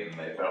prayed and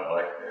they felt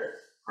like their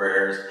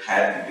prayers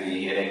had to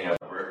be hitting a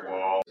brick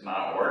wall, it's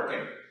not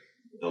working.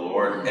 The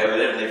Lord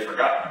evidently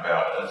forgotten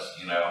about us,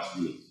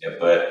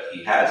 but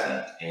he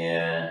hasn't,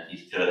 and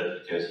he's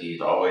good because he's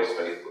always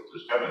faithful to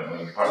his covenant. When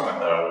you're talking about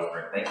that, I was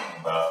thinking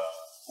about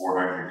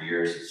 400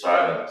 years of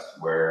silence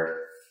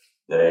where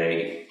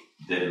they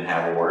didn't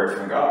have a word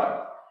from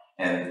God.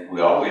 And we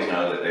always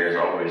know that there's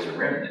always a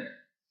remnant.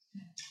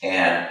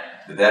 And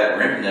that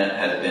remnant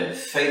has been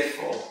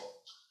faithful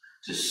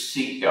to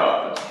seek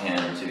God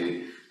and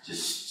to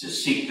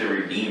seek the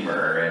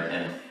Redeemer.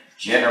 And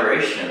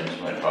generations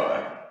went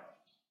by,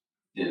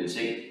 didn't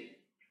see.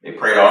 They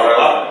prayed all their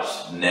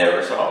lives,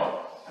 never saw.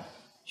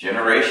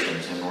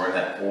 Generations and more than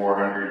that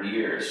 400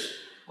 years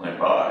went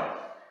by.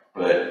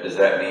 But does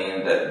that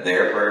mean that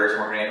their prayers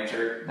weren't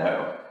answered?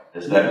 No.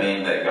 Does that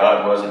mean that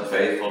God wasn't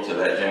faithful to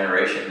that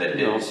generation that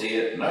didn't see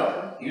it?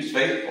 No. He was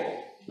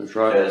faithful. That's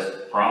right. Because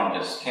the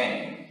promise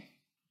came.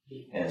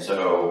 And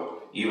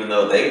so, even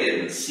though they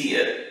didn't see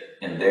it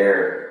in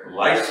their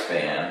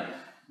lifespan,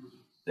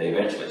 they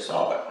eventually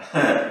saw it.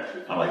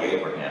 Unlike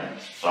Abraham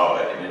saw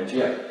it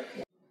eventually. Yeah.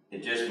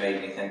 It just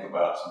made me think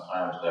about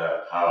sometimes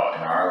that how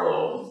in our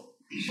little,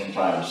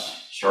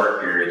 sometimes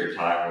short periods of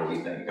time where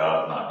we think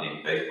God's not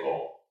being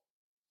faithful,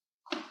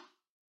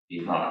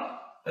 he's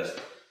not. That's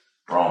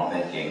wrong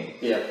thinking.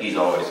 Yeah. He's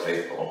always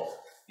faithful.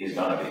 He's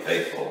going to be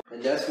faithful.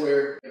 And that's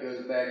where it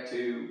goes back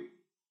to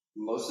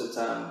most of the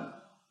time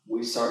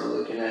we start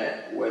looking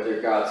at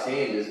whether God's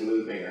hand is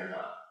moving or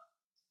not.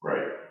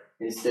 Right.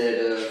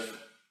 Instead of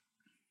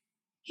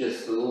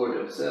just the Lord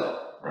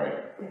himself. Right.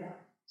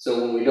 So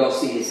when we don't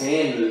see his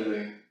hand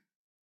moving,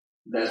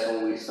 that's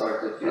when we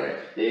start to feel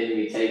the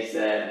enemy takes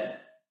that and,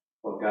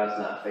 well, God's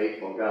not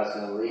faithful. God's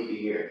going to leave you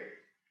here.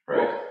 Right.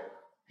 Well,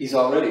 he's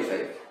already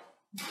faithful.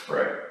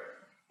 Right.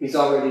 He's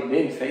already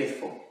been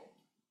faithful.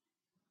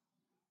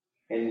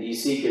 And you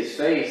seek his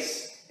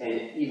face,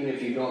 and even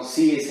if you don't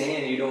see his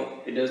hand, you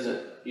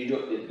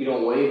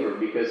don't waver,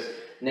 because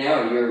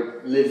now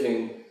you're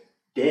living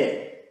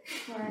dead.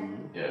 Right.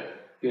 Yeah.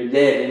 You're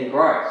dead in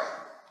Christ.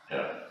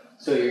 Yeah.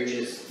 So you're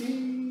just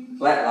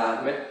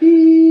flatlined.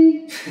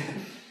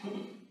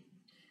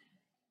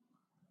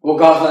 Well,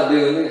 God's not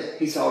doing this.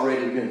 He's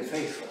already been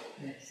faithful.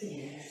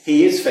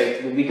 He is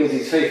faithful because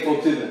he's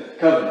faithful to the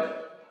covenant.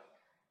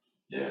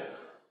 Yeah.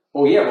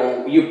 Well,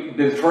 you've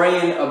been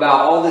praying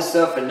about all this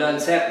stuff and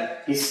nothing's happened.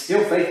 He's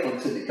still faithful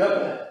to the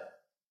covenant.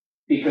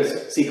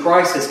 Because, see,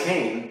 Christ has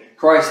came,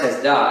 Christ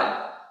has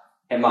died,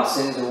 and my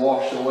sins are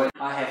washed away.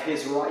 I have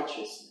His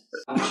righteousness.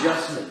 I'm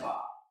justified.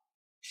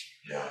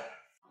 Yeah.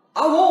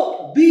 I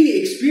won't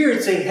be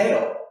experiencing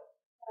hell.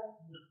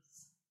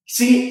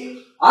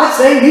 See, I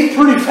say He's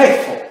pretty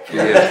faithful.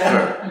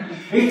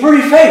 Yes, He's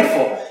pretty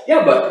faithful.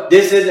 Yeah, but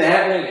this isn't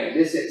happening. And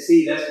this is,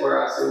 see, that's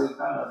where I say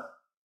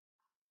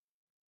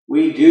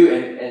we do,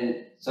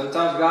 and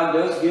sometimes God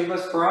does give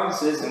us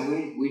promises, and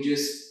we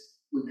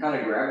kind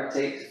of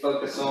gravitate to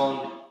focus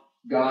on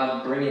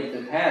God bringing it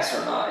to pass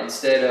or not,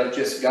 instead of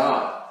just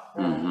God.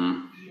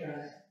 Mm-hmm.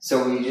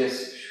 So we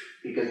just,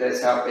 because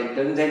that's how, it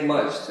doesn't take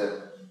much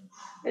to,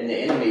 and the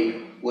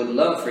enemy would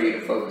love for you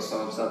to focus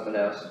on something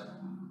else.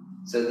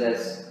 So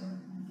that's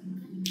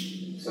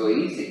so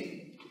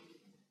easy.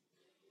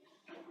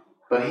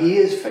 But He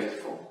is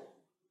faithful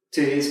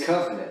to His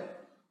covenant.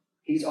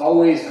 He's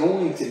always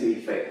going to be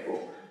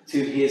faithful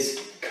to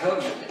His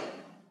covenant.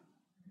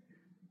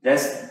 Man,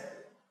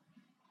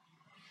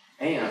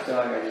 I feel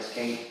like I just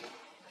can't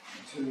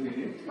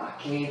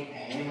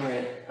hammer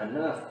it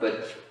enough,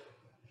 but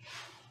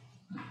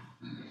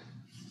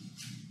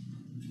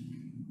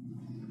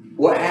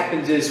what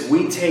happens is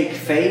we take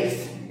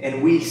faith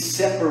and we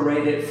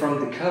separate it from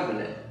the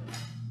covenant.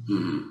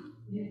 Mm-hmm.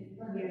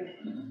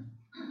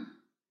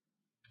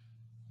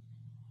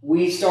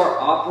 We start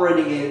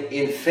operating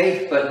in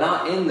faith, but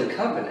not in the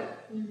covenant.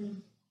 Mm-hmm.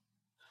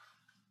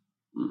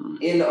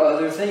 In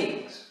other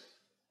things.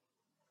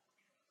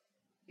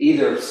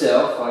 Either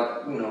self,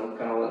 like, kind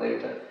of what they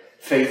would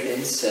faith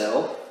in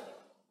self,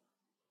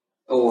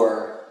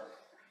 or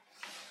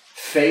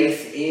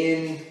faith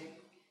in,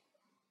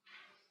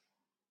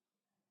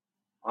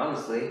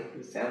 honestly,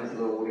 it sounds a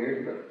little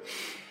weird, but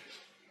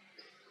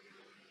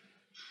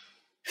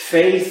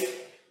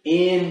faith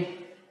in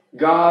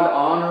God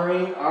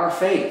honoring our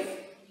faith.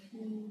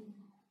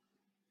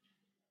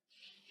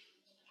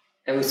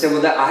 And we say,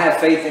 well, I have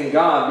faith in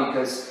God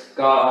because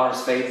God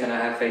honors faith and I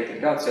have faith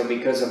in God. So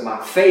because of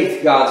my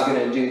faith, God's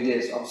going to do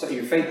this. Oh, so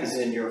your faith is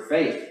in your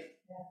faith.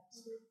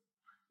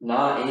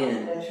 Not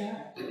in the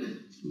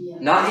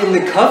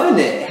covenant.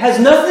 It has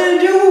nothing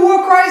to do with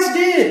what Christ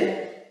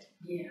did.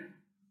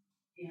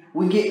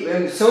 We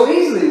get so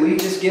easily, we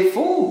just get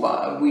fooled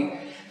by it.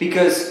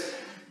 Because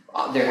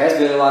there has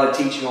been a lot of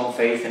teaching on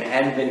faith, and it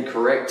hadn't been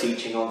correct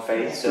teaching on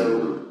faith.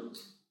 So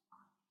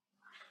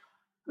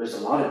there's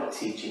a lot of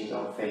teachings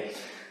on faith,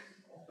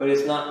 but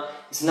it's not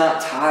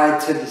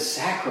tied to the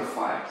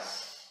sacrifice.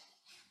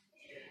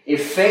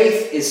 If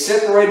faith is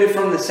separated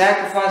from the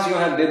sacrifice, you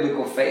don't have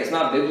biblical faith. It's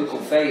not biblical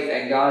faith,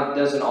 and God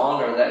doesn't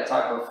honor that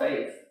type of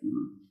faith.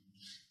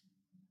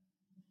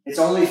 It's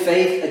only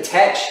faith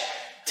attached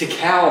to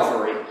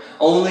Calvary.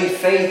 Only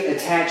faith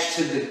attached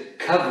to the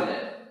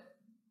covenant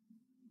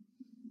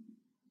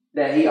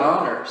that He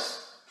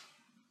honors.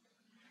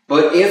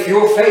 But if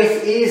your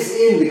faith is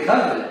in the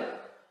covenant,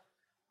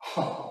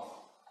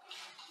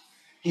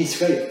 He's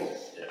faithful.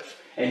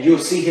 And you'll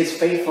see His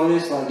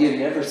faithfulness like you've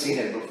never seen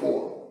it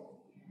before.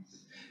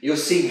 You'll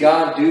see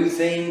God do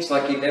things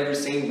like you've never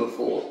seen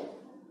before.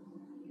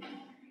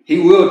 He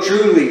will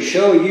truly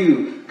show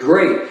you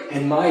great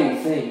and mighty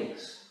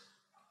things.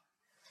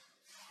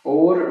 Well,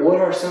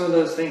 what are some of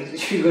those things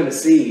that you're going to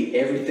see?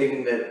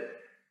 Everything that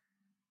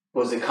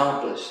was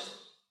accomplished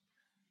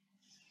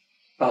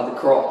by the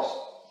cross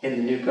in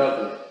the new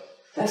covenant.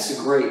 That's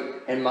the great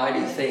and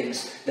mighty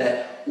things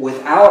that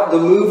without the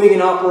moving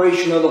and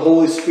operation of the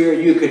Holy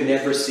Spirit, you could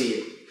never see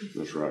it.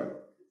 That's right.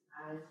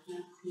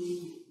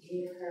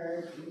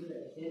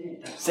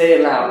 Say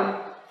it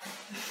loud.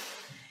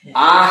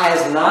 Eye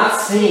has not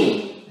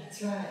seen,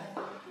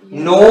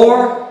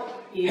 nor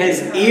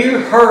has ear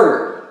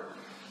heard.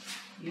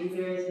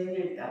 Neither is it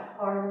in the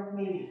heart of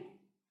man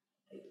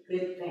the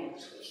good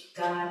things which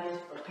God has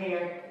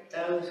prepared for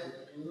those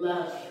who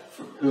love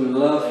Him. Who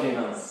love Him.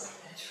 That's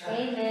right.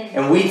 Amen.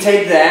 And we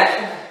take that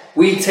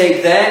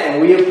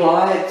and we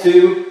apply it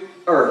to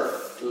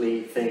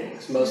earthly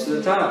things most of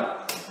the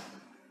time.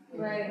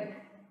 Right.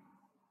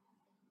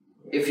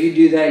 If you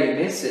do that, you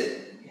miss it.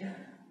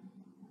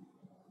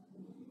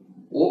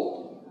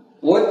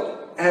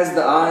 What has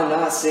the eye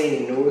not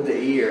seen, nor the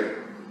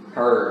ear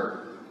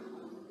heard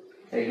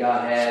that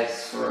God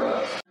has for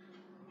us?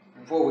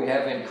 And what we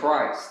have in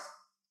Christ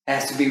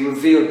has to be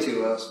revealed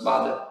to us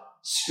by the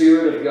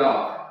Spirit of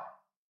God.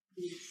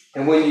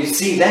 And when you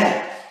see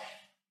that,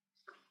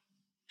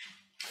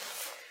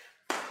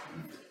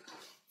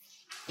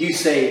 you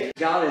say,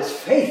 God is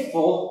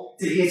faithful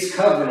to His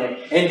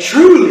covenant. And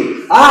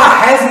truly,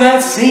 eye has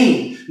not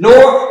seen,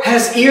 nor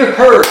has ear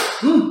heard.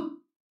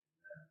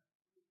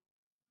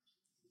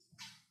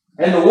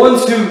 And the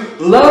ones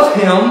who love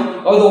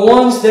Him are the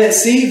ones that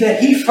see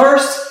that He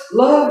first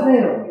loved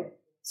them.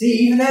 See,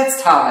 even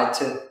that's tied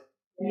to.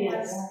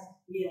 Yes.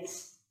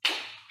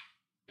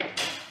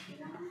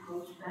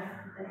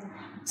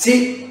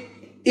 See,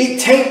 it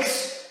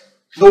takes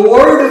the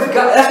Word of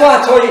God. That's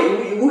why I told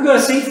you, we're going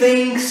to see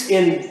things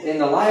in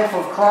the life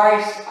of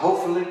Christ,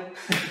 hopefully,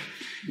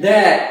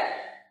 that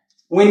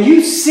when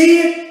you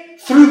see it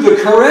through the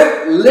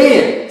correct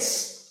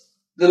lens,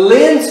 the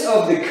lens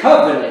of the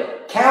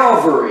covenant,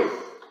 Calvary,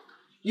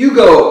 you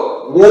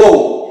go,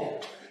 whoa,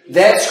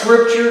 that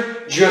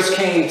scripture just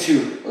came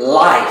to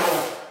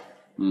life.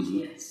 Mm-hmm.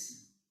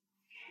 Yes.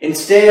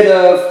 Instead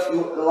of,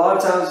 a lot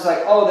of times it's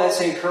like, oh, that's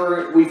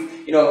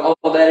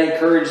that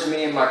encouraged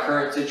me in my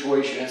current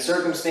situation and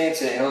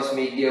circumstance, and it helps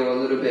me go a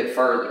little bit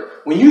further.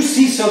 When you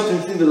see something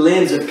through the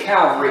lens of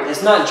Calvary,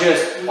 it's not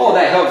just, oh,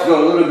 that helps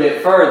go a little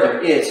bit further.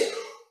 It's,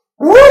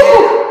 woo!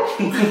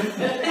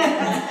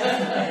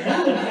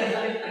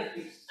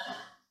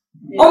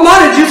 I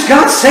might have just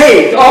got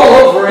saved all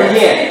over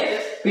again.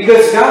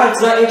 Because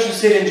God's not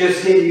interested in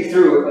just getting you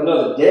through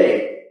another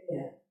day.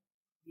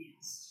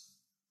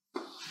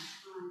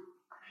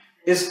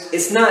 Yes.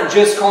 It's not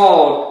just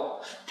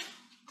called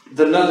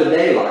the another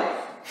day life.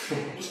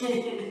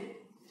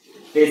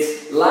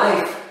 It's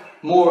life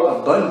more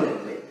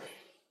abundantly.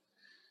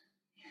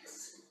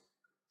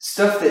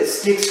 Stuff that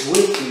sticks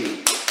with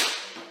you.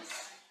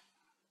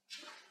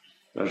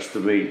 That's the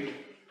meat.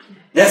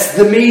 That's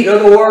the meat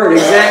of the word,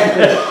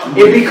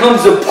 exactly. It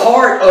becomes a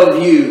part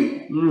of you.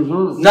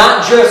 Mm-hmm.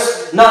 Not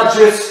just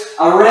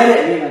I read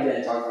it. Maybe I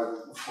didn't talk about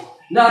this before.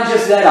 Not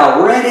just that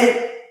I read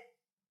it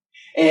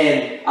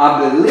and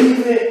I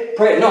believe it.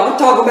 No, I'm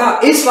talking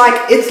about it's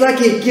like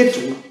it gets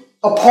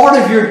a part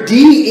of your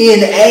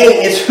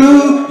DNA. It's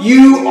who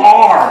you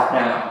are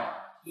now.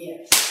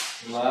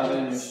 Yes. Alive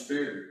in your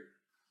spirit.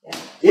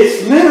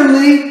 It's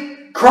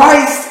literally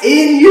Christ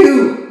in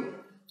you.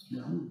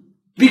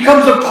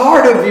 Becomes a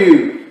part of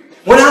you.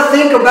 When I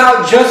think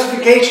about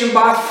justification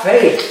by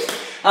faith,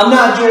 I'm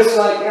not just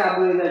like, yeah, I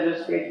believe that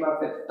justification by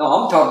faith. No,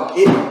 I'm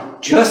talking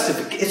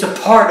it's a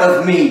part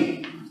of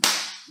me.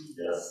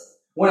 Yes.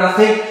 When I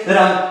think that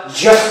I'm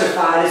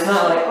justified, it's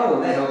not like, oh,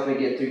 that helps me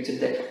get through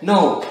today.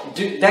 No,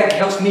 that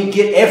helps me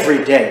get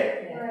every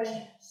day.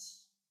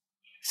 Yes.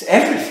 It's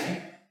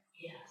everything.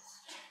 Yes.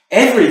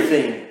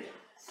 Everything.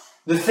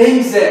 The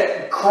things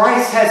that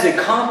Christ has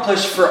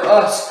accomplished for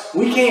us,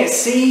 we can't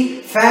see,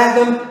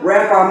 fathom,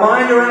 wrap our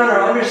mind around, or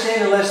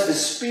understand unless the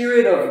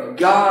Spirit of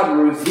God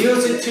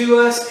reveals it to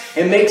us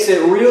and makes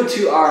it real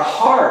to our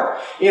heart.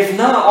 If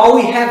not, all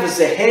we have is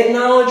the head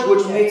knowledge,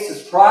 which makes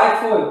us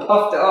prideful and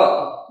puffed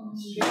up.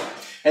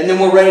 And then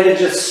we're ready to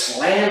just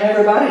slam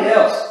everybody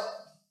else.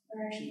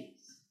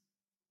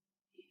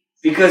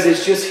 Because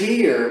it's just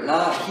here,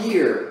 not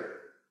here.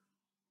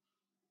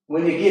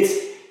 When it gets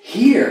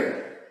here,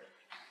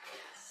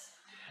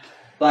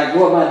 like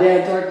what my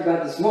dad talked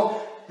about this morning,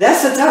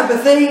 that's the type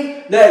of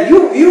thing that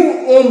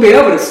you won't be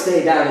able to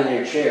stay down in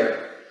your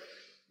chair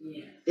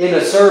in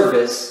a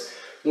service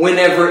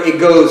whenever it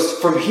goes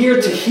from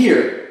here to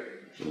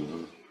here.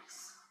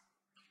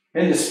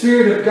 And the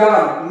Spirit of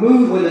God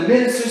moves, when the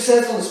minister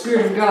says on the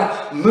Spirit of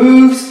God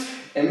moves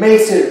and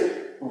makes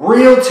it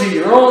real to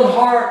your own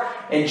heart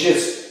and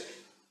just,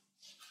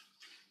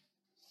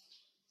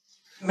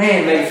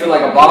 man, make you feel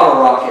like a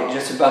bottle rocket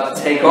just about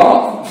to take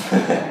off.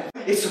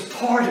 It's a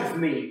part of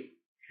me.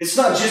 It's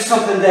not just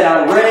something that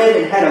I read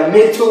and had a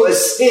mental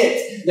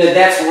assent that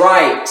that's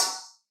right.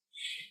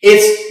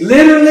 It's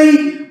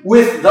literally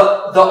with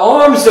the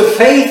arms of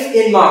faith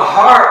in my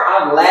heart,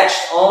 I've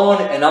latched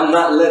on and I'm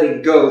not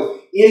letting go.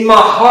 In my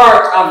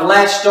heart, I've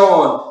latched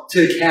on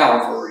to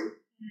Calvary.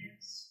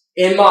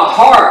 In my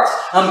heart,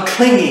 I'm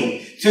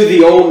clinging to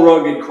the old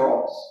rugged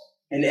cross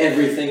and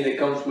everything that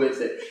comes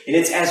with it. And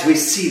it's as we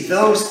see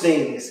those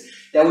things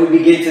that we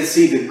begin to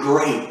see the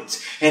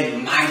great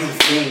and mighty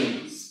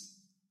things.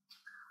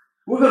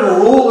 We're going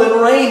to rule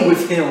and reign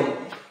with Him.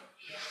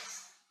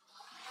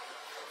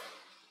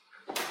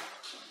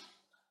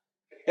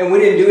 And we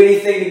didn't do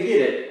anything to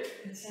get it.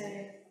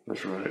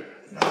 That's right.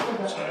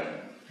 That's right.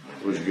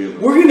 It was given.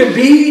 We're going to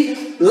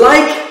be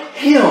like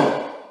Him.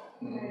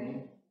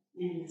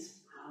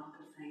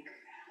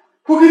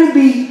 We're going to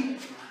be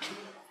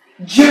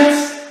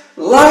just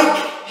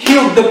like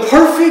Him. The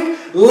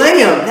perfect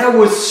Lamb that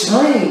was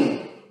slain.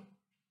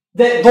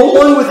 That the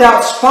one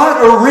without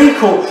spot or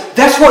wrinkle.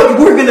 That's what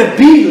we're going to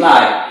be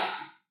like.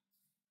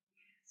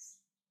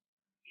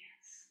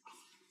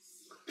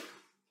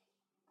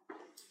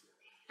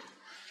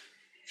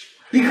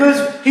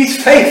 Because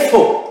He's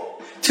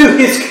faithful to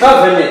His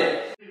covenant.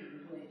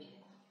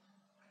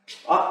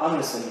 I'm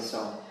going to sing this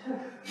song.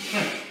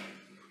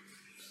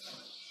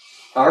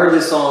 I heard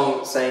this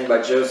song sang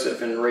by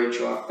Joseph and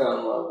Rachel. I fell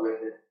in love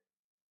with it.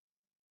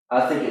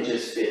 I think it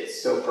just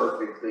fits so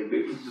perfectly.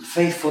 The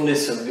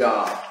faithfulness of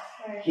God.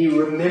 He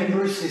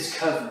remembers His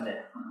covenant.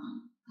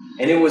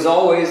 And it was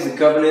always the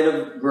covenant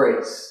of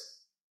grace.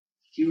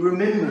 He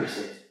remembers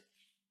it.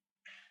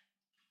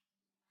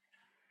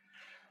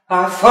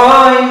 I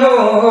find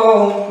no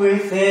hope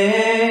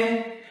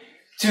within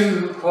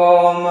to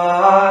call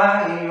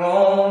my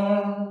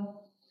own.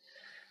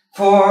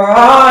 For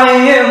I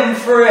am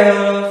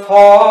frail of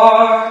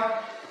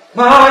heart,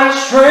 my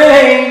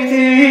strength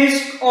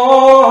is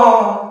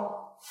gone.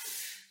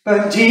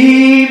 But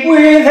deep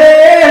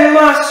within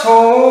my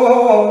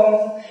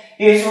soul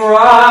is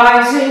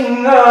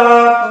rising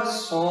up a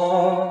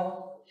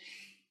song.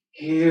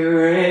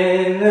 Here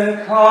in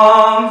the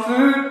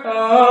comfort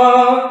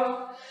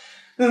of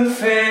the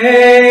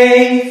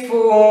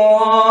faithful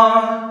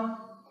one.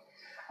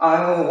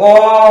 I will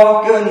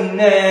walk a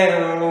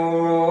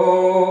narrow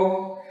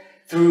road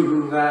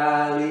through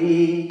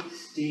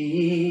valleys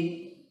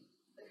deep,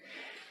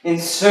 in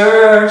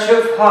search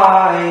of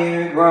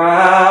higher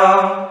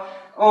ground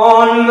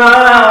on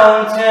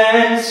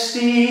mountains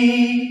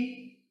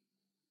steep.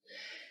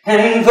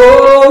 And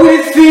though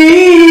with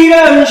feet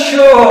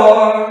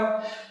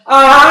unsure,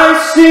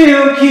 I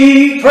still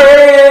keep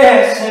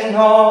pressing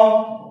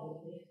on,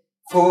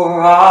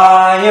 for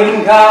I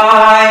am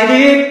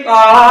guided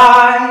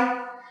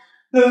by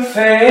the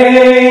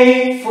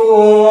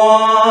faithful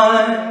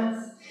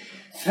one.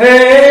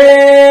 Faithful,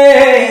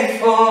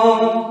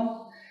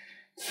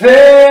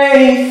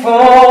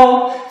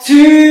 faithful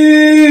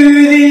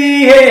to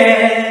the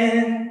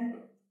end.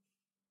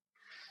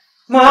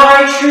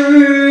 My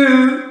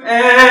true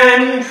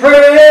and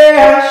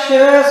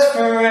precious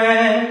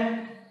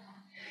friend,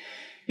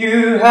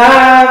 you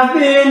have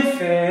been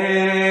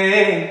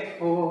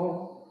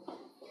faithful,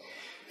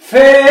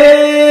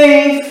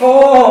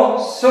 faithful,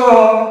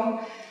 so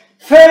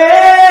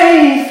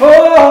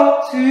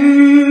faithful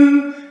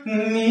to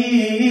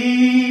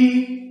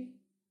me.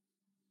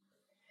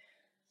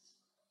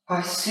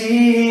 I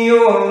see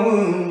your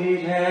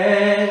wounded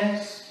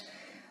hands,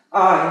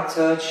 I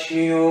touch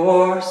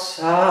your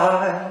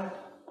side.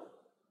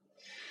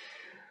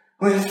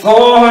 With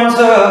thorns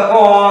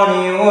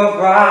upon your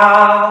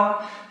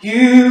brow,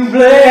 you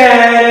bled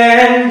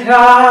and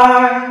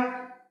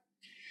died.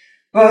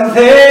 But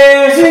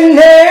there's an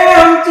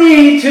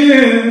empty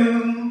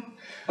tomb,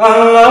 a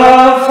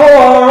love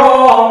for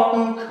all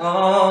who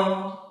come.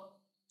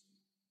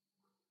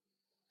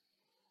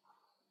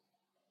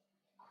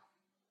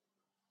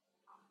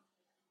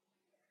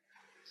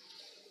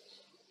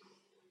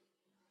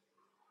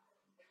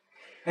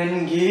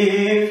 And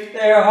give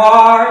their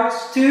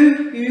hearts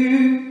to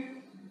you,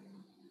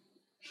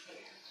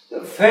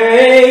 the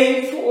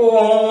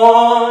faithful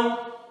one.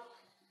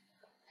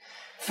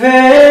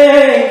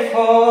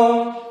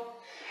 Faithful,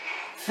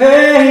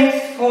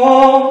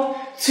 faithful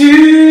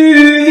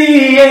to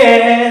the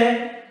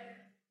end.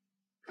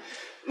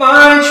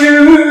 My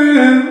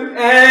true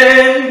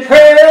and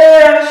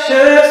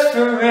precious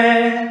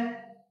friend,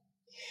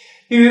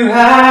 you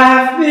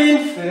have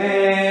been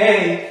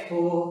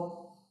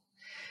faithful,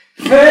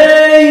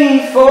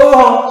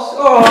 faithful,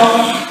 so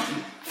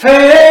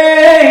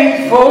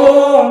faithful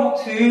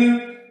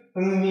to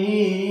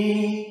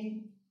me.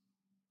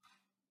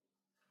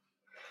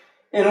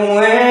 And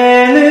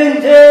when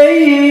the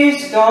day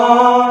is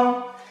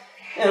done,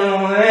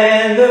 and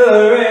when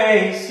the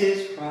race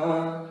is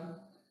run,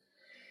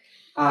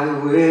 I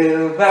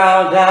will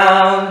bow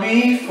down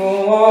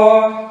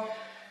before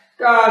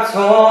God's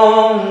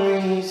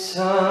only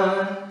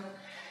Son,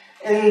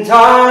 and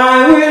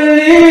I will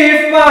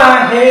lift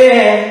my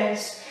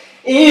hands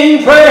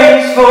in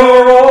praise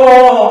for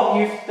all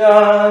you've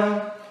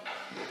done,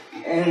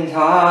 and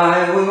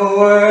I will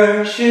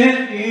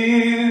worship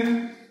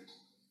you,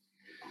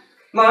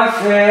 my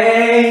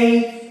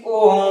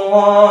faithful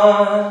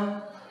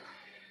one.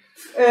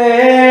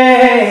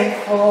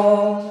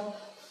 Faithful,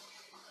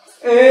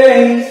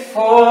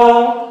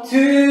 faithful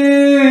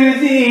to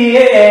the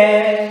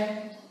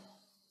end.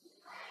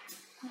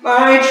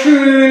 My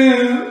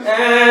true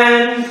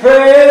and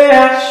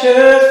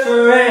precious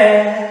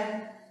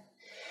friend,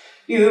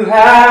 you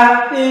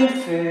have been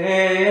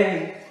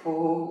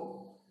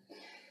faithful,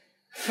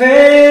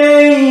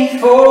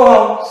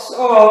 faithful,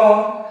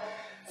 so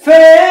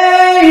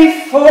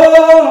faithful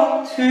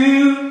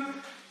to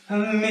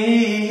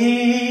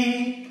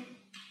me.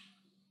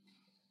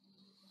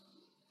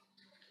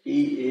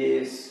 He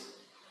is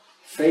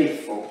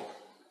faithful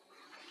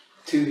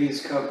to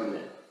his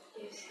covenant.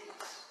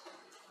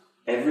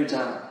 Every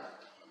time.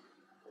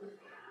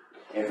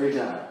 Every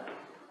time.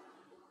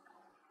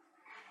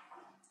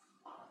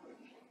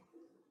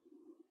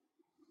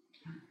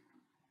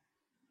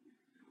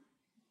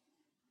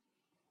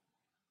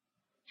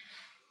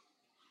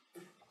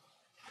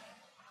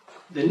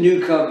 The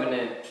new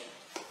covenant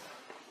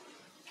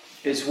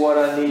is what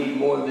I need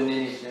more than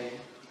anything.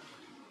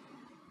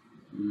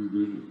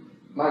 Mm-hmm.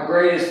 My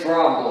greatest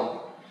problem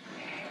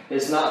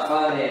is not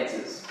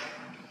finances.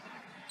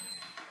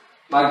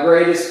 My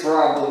greatest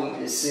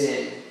problem is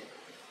sin.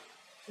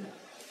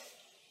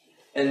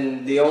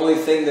 And the only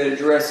thing that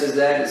addresses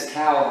that is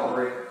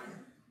Calvary.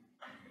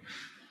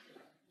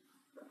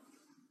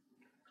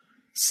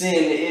 Sin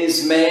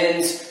is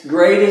man's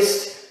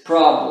greatest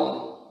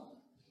problem.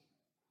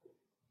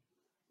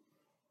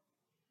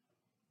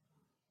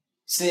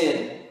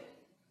 Sin.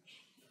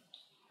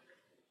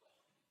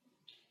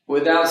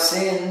 Without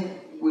sin,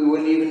 we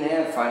wouldn't even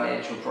have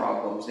financial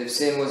problems if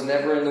sin was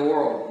never in the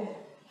world.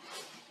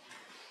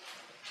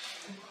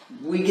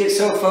 We get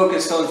so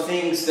focused on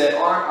things that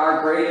aren't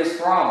our greatest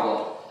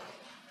problem.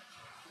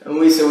 And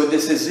we say, well,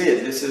 this is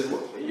it. This is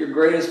what, your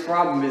greatest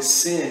problem is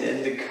sin,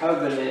 and the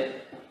covenant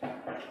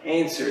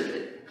answered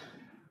it.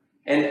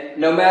 And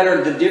no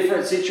matter the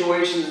different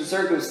situations and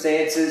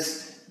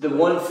circumstances the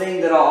one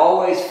thing that I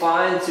always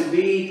find to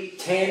be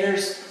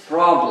Tanner's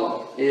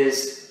problem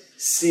is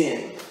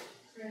sin.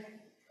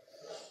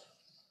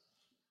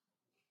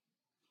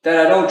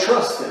 That I don't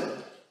trust him.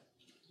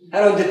 I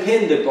don't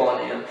depend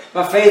upon him.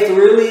 My faith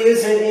really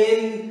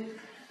isn't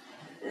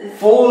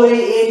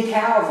fully in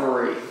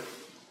Calvary.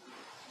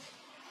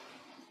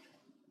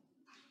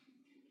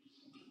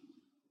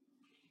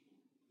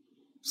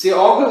 See, it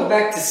all goes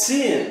back to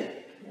sin.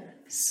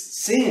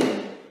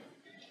 Sin.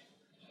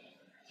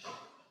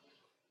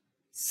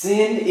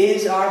 Sin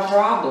is our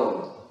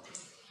problem.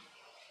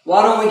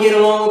 Why don't we get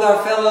along with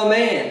our fellow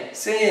man?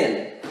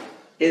 Sin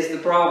is the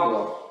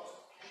problem.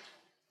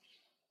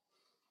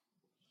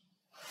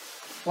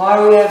 Why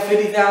do we have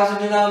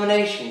 50,000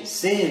 denominations?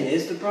 Sin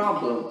is the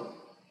problem.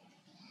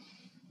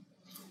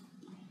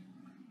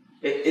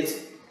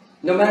 It's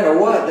no matter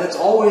what, that's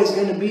always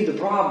going to be the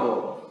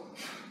problem.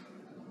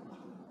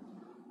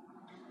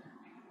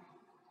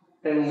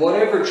 And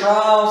whatever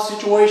trial,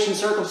 situation,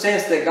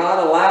 circumstance that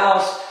God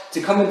allows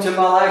to come into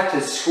my life to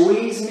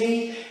squeeze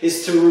me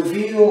is to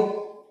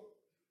reveal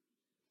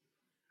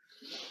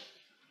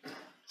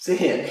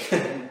sin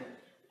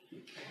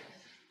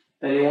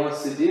that He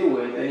wants to deal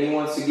with, and He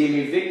wants to give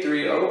me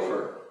victory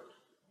over.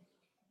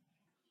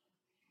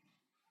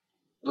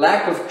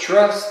 Lack of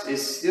trust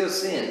is still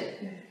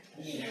sin.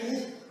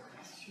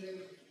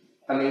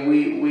 I mean,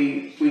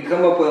 we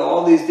come up with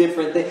all these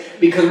different things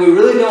because we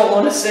really don't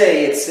want to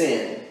say it's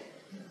sin.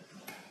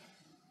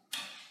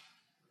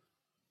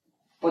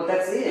 But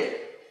that's it.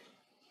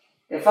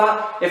 If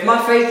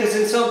my faith is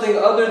in something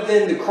other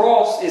than the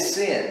cross, is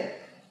sin.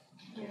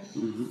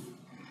 Mm-hmm.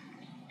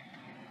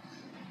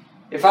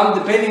 If I'm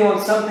depending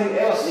on something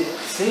else, it's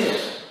sin.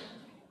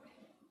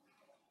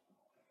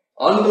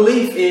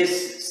 Unbelief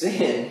is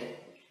sin.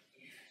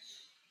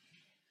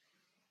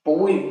 But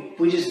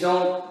we just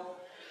don't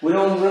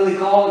really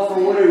call it for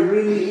what it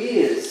really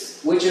is,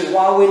 which is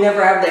why we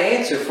never have the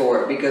answer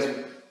for it, because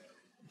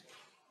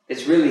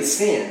it's really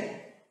sin.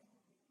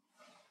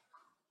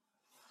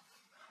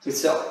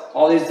 So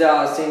all these days,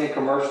 I seen a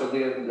commercial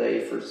the other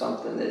day for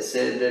something that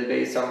said that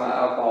based on my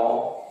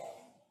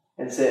alcohol,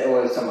 and said,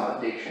 oh, it's on my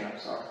addiction. I'm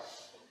sorry.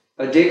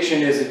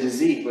 Addiction is a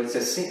disease, but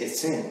it's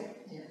sin.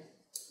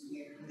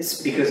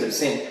 It's because of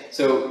sin.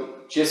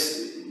 So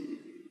just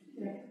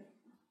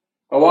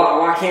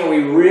why can't we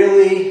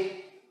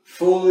really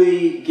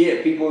fully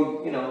get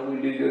people? You know,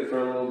 we do good for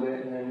a little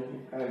bit and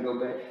then kind of go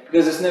back,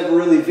 because it's never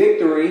really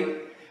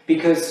victory,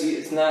 because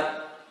it's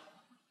not.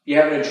 You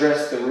haven't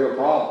addressed the real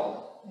problem.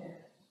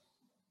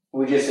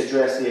 We just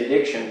address the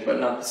addiction, but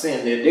not the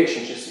sin. The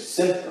addiction is just a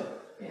symptom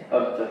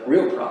of the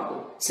real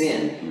problem,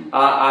 sin. Mm-hmm.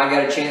 I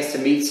got a chance to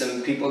meet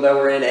some people that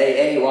were in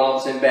AA while I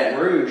was in Baton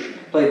Rouge.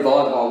 Played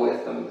volleyball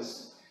with them,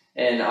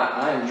 and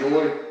I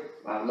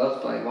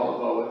loved playing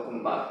volleyball with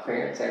them. My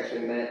parents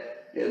actually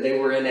met. They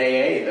were in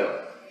AA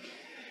though.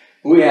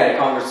 We had a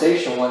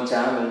conversation one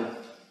time,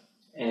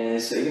 and they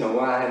said, you know,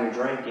 why I haven't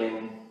drank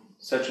in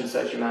such and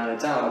such amount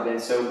of time. I've been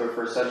sober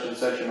for such and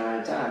such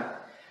amount of time.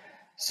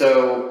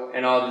 So,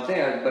 and all the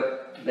things,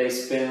 but they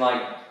spend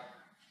like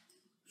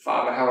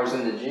 5 hours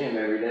in the gym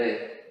every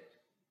day.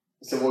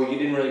 I said, well, you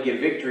didn't really get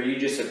victory. You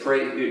just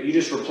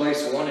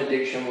replace one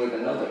addiction with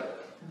another.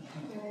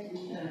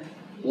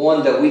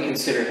 One that we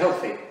consider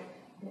healthy.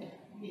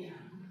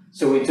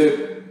 So we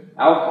took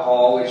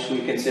alcohol, which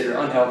we consider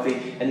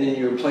unhealthy, and then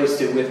you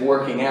replaced it with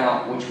working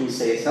out, which we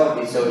say is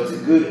healthy. So it's a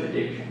good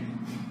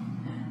addiction.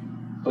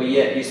 But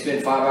yet you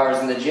spend 5 hours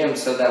in the gym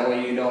so that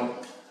way you don't.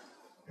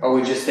 Or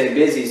we just stay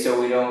busy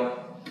so we don't.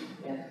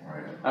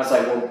 I was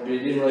like, well, you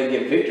didn't really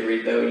get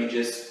victory though. You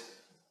just.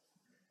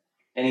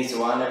 And he said,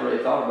 well, I never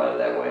really thought about it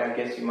that way. I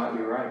guess you might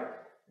be right.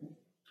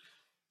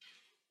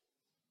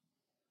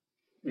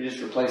 We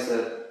just replace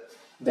a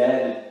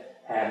bad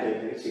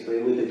habit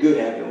basically with a good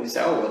habit. And we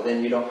say, oh, well,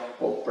 then you don't.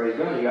 Well, praise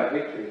God, you got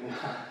victory.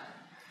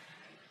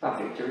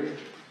 Not victory.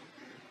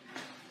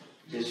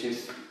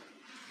 Just.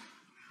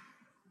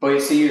 But you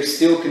see, you're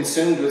still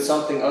consumed with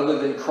something other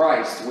than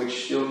Christ,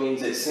 which still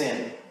means it's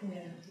sin.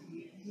 Yeah.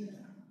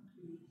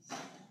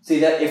 See,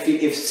 that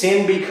if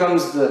sin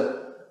becomes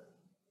the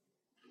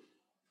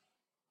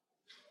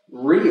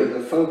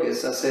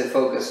focus, I said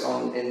focus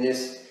on in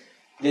this,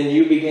 then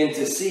you begin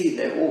to see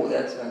that,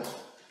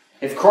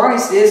 if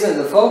Christ isn't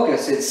the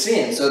focus, it's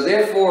sin. So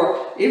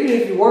therefore, even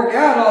if you work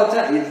out all the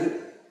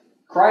time,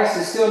 Christ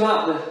is still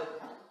not the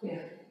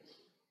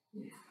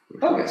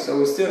focus.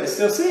 So it's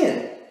still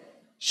sin.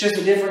 It's just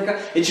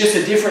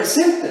a different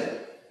symptom.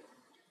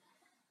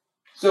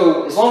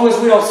 So as long as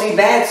we don't see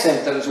bad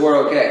symptoms,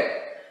 we're okay.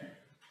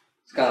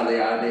 It's kind of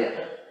the idea.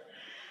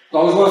 As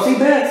long as we don't see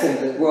bad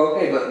symptoms, we're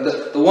okay.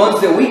 But the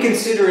ones that we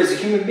consider as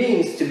human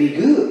beings to be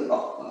good,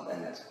 well,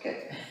 then that's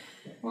okay.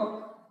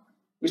 Well,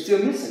 we're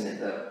still missing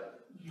it though.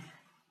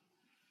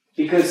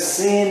 Because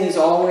sin is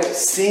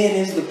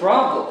the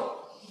problem.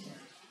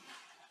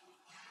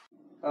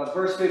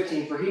 Verse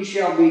 15, for he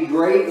shall be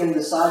great in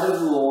the sight of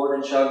the Lord,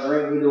 and shall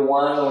drink neither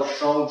wine nor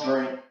strong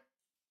drink.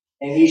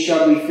 And he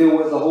shall be filled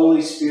with the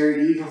Holy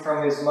Spirit, even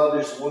from his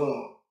mother's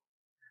womb.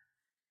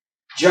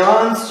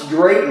 John's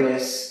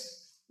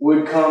greatness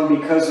would come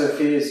because of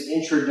his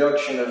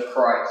introduction of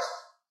Christ.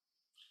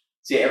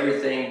 See,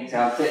 everything's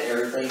tied to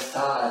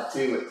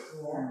it.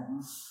 Yeah.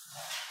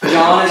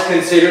 John is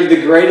considered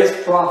the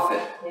greatest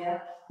prophet. Yeah.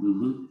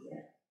 Mm-hmm.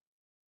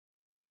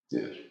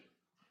 Yes.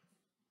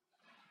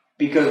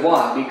 Because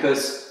why?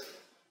 Because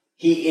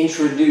he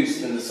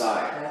introduced the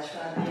Messiah. That's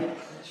right. Yeah.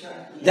 That's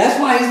right. That's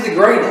why he's the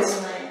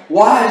greatest. Right.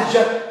 Why is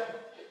John?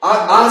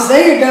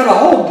 Isaiah got a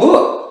whole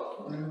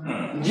book.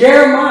 Hmm.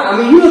 Jeremiah. I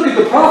mean, you look at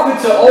the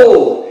prophets of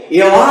old.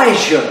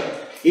 Elijah,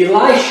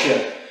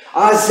 Elisha,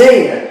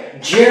 Isaiah,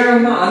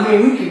 Jeremiah. I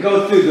mean, we could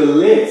go through the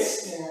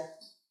list.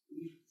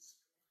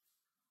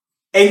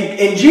 Yeah.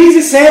 And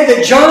Jesus said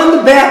that John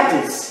the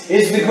Baptist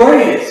is the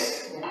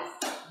greatest.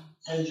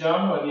 And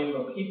John wasn't even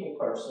a people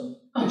person.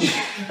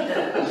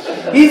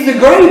 He's the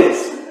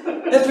greatest.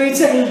 That's what he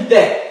said.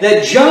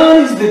 That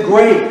John is the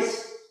greatest.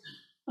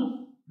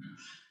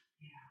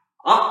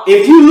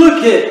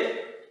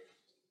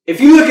 If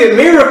you look at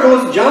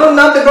miracles, John's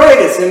not the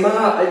greatest.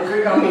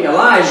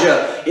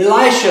 Elijah,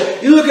 Elisha.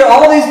 You look at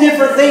all these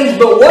different things,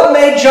 but what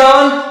made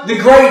John the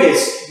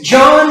greatest?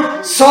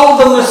 John saw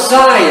the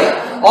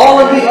Messiah. All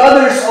of the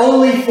others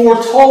only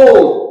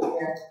foretold.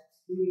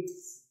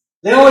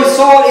 They only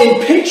saw it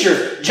in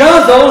picture.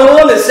 John's the only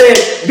one that said,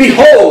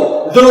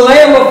 "Behold, the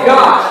Lamb of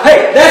God."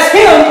 Hey, that's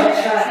him.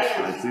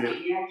 That's it.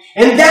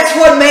 And that's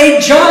what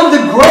made John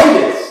the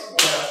greatest.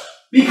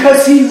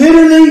 Because he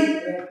literally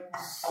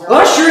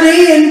ushered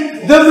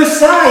in the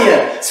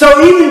Messiah.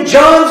 So even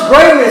John's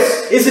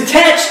greatness is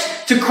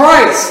attached to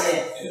Christ.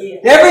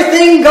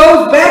 Everything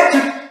goes back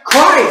to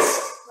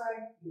Christ.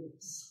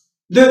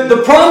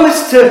 The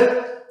promise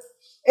to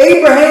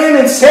Abraham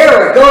and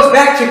Sarah goes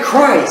back to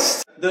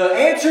Christ. The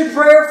answered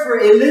prayer for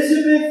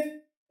Elizabeth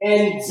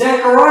and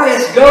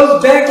Zacharias goes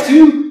back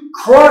to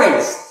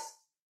Christ.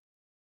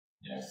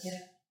 Yes.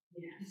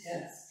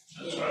 Yes.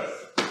 That's right.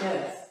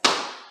 Yes.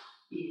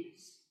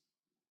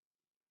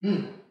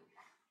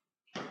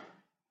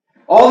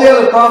 All the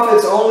other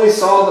prophets only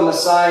saw the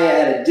Messiah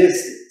at a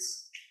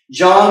distance.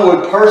 John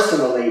would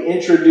personally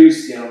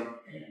introduce him.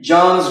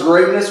 John's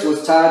greatness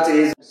was tied to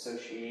his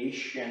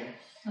association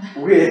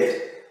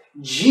with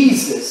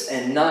Jesus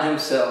and not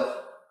himself.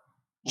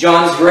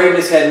 John's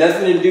greatness had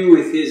nothing to do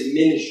with his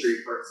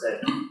ministry per se.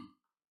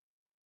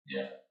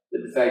 Yeah.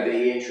 But the fact that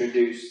he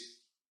introduced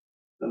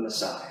the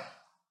Messiah.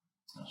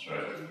 That's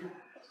right.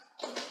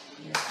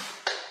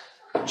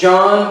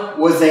 John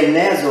was a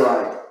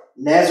Nazarite.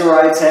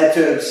 Nazarites had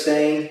to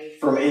abstain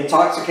from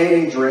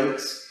intoxicating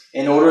drinks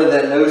in order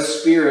that no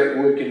spirit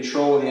would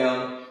control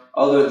him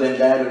other than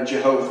that of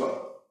Jehovah.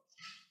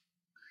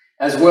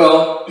 As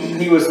well,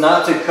 he was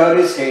not to cut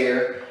his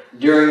hair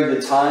during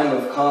the time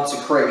of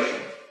consecration,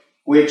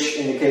 which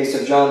in the case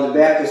of John the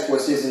Baptist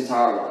was his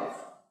entire life.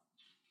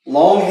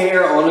 Long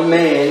hair on a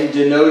man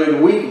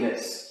denoted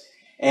weakness,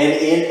 and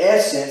in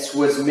essence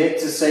was meant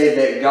to say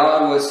that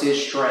God was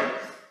his strength.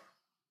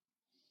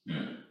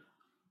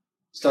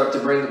 Start to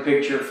bring the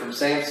picture from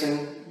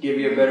Samson, give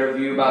you a better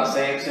view about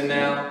Samson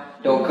now.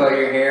 Don't cut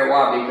your hair.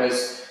 Why?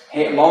 Because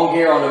long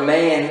hair on a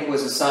man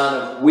was a sign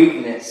of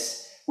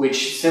weakness,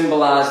 which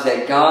symbolized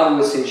that God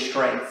was his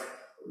strength.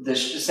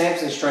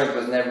 Samson's strength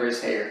was never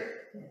his hair.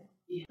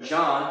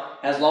 John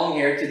has long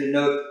hair to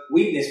denote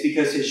weakness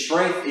because his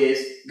strength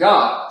is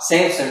God.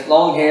 Samson,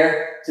 long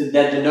hair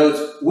that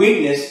denotes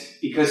weakness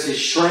because his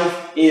strength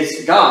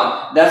is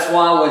God. That's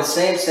why when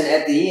Samson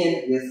at the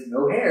end, with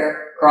no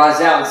hair,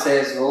 cries out and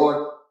says,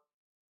 "Lord,"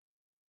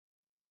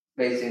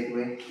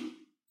 basically,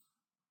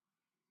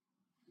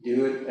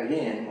 do it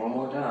again, one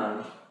more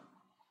time.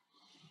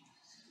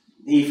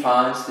 He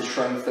finds the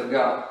strength of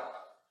God.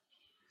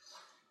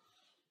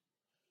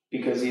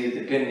 Because he is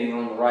depending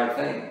on the right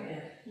thing.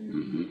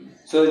 Mm-hmm.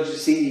 So you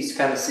see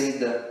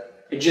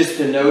it just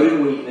denoted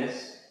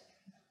weakness.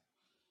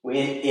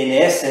 In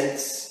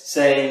essence,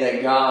 saying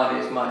that God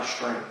is my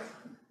strength.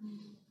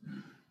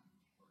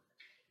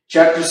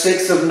 Chapter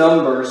 6 of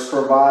Numbers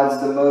provides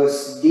the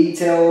most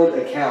detailed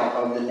account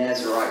of the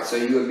Nazarites. So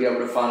you would be able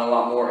to find a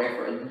lot more,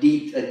 a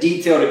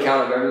detailed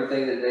account of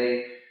everything that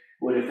they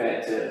would have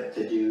had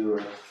to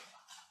do.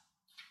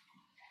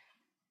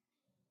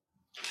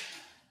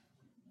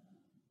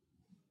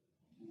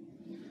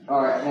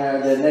 Alright, now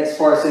the next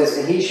part says,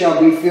 "And he shall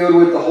be filled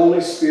with the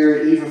Holy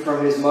Spirit even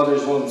from his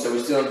mother's womb." So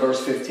we're still in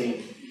verse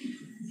 15.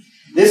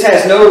 This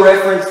has no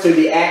reference to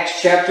the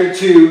Acts chapter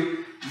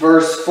 2,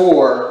 verse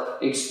 4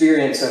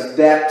 experience of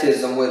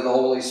baptism with the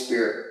Holy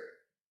Spirit.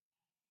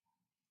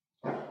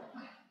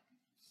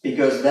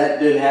 Because that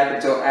didn't happen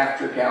until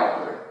after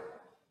Calvary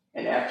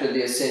and after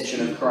the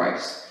ascension of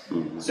Christ.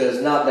 So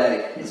it's not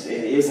that, it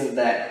isn't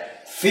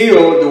that.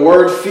 Filled, the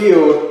word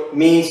filled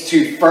means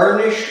to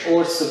furnish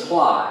or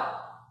supply.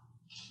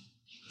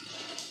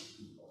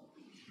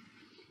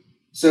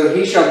 So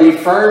he shall be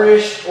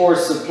furnished or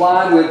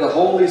supplied with the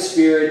Holy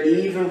Spirit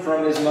even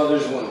from his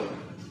mother's womb.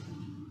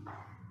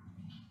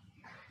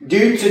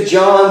 Due to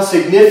John's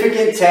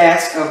significant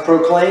task of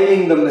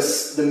proclaiming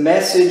the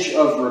message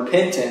of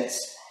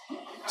repentance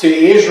to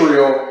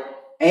Israel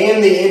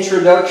and the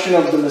introduction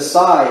of the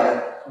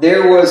Messiah,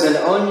 there was an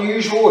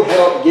unusual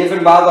help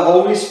given by the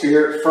Holy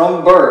Spirit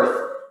from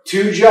birth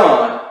to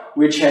John,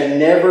 which had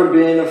never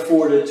been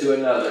afforded to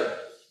another.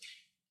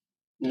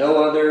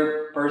 No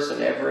other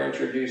person ever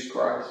introduced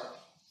Christ.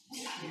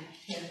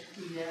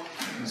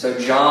 So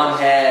John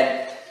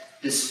had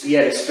he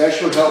had a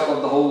special help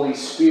of the Holy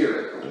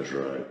Spirit. That's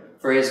right.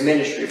 For his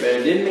ministry, but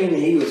it didn't mean that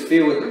he was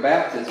filled with the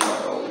baptism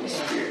of the Holy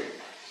Spirit.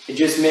 It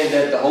just meant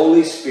that the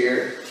Holy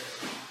Spirit,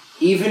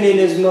 even in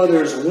his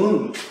mother's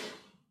womb,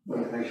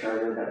 let me make sure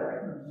I read that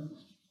right.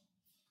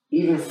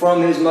 Even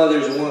from his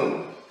mother's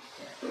womb,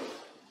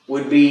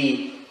 would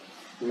be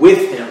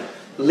with him,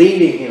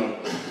 leading him,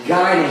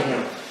 guiding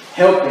him,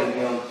 helping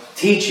him,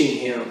 teaching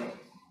him,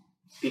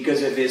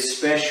 because of his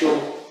special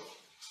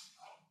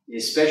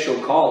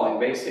calling,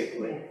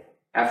 basically.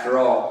 After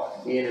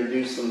all, he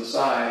introduced the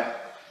Messiah.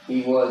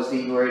 He was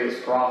the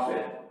greatest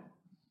prophet.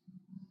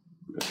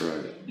 That's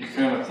right. You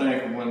kind of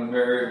think of when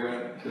Mary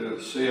went to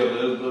see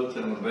Elizabeth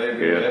and the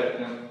baby Yeah. left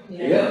him.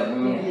 Yeah.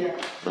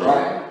 Yeah.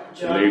 Right.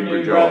 John Leave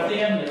knew for right John.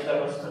 then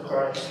that was the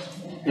Christ.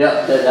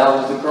 Yeah, that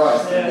was the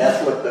Christ. Yeah. And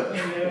that's what the...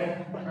 He knew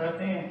right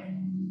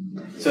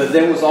then. So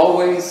there was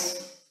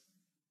always...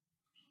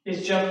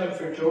 He's jumping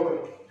for joy.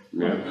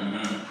 Yeah.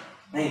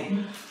 Mm-hmm.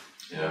 Man.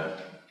 Yeah.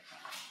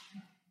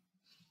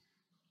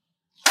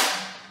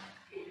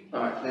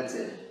 Alright, that's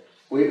it.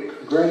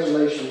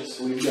 Congratulations,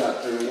 we've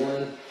got through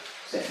one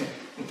second.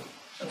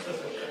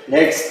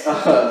 Next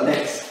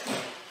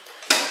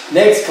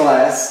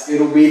class,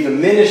 it'll be the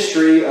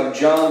ministry of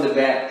John the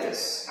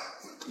Baptist,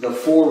 the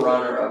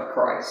forerunner of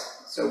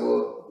Christ. So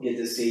we'll get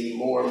to see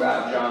more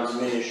about John's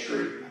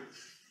ministry.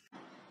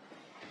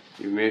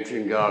 You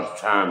mentioned God's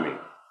timing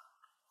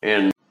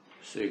in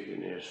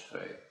seeking His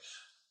face.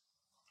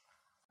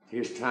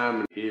 His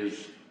timing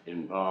is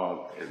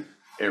involved in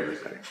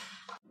everything.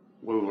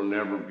 We will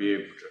never be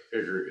able to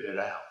figure it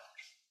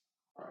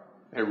out.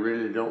 And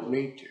really don't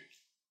need to.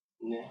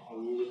 No,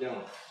 we really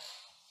don't.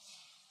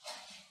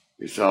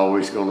 It's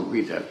always going to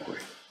be that way.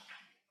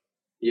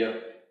 Yeah.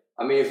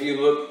 I mean, if you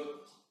look,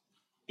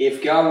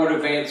 if God would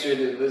have answered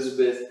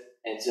Elizabeth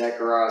and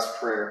Zechariah's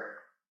prayer,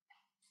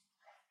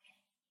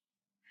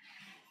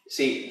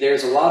 see,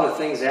 there's a lot of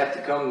things that have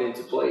to come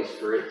into place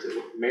for it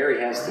to,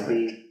 Mary has to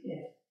be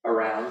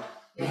around.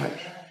 Right.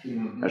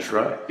 Mm-hmm. That's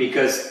right.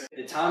 Because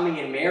the timing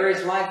in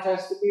Mary's life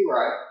has to be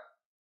right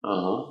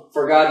Uh-huh.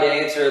 for God to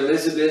answer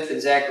Elizabeth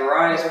and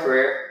Zechariah's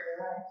prayer.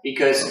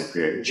 Because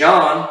Okay.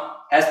 John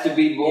has to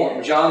be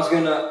born. They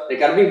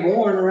got to be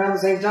born around the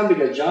same time,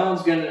 because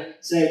John's gonna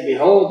say,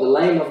 "Behold, the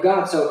Lamb of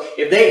God." So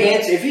if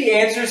he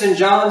answers and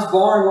John's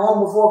born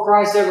long before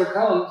Christ ever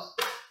comes,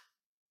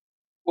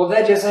 well,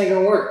 that just ain't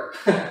gonna work.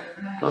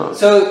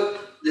 So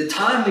the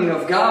timing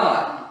of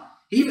God,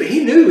 he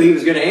knew he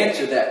was going to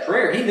answer that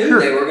prayer. He knew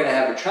they were going to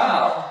have a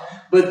child,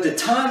 but the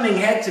timing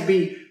had to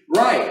be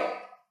right.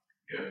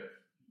 Yeah.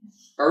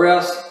 Or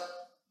else,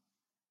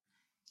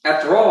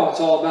 after all, it's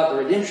all about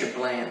the redemption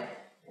plan.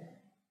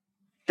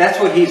 That's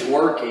what he's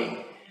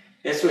working.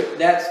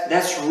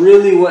 That's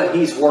really what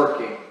he's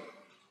working.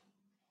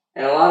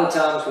 And a lot of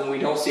times when we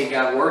don't see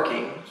God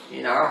working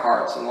in our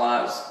hearts and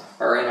lives,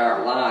 or in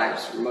our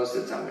lives, or most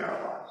of the time in our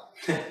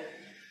lives,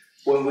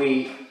 when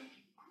we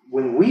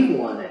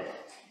want it,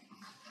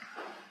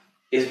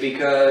 is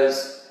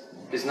because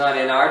it's not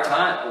in our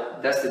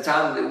time. That's the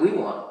time that we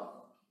want.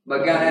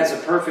 But God has a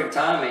perfect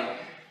timing.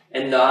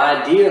 And the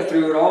idea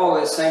through it all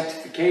is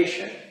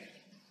sanctification.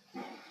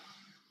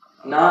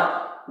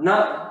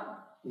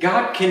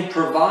 God can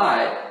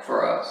provide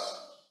for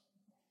us.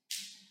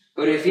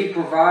 But if He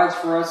provides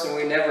for us and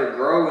we never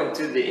grow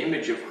into the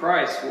image of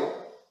Christ,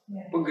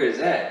 what good is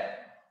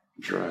that?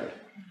 That's right.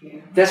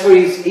 That's what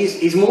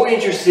he's more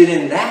interested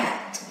in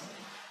that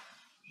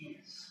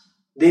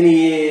than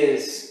he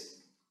is.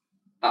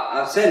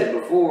 I've said it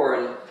before,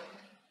 and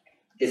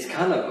it's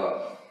kind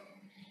of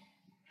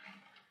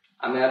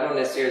I don't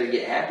necessarily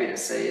get happy to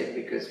say it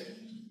because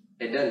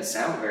it doesn't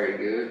sound very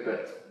good,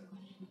 but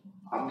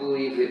I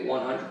believe it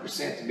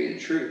 100% to be the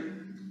truth.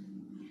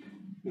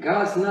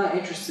 God's not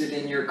interested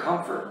in your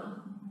comfort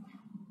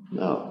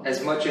No.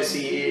 as much as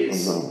He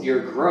is No. your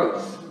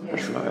growth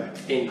That's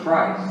right. in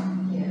Christ.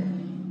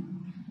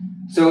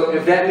 So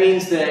if that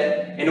means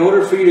that in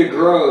order for you to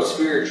grow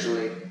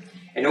spiritually,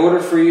 in order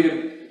for you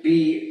to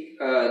be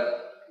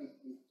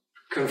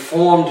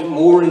conformed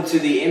more into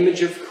the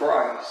image of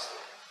Christ,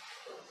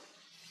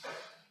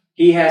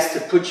 He has to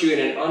put you in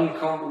an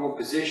uncomfortable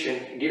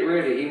position. Get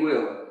ready, He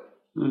will.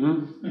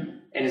 Mm-hmm.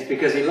 And it's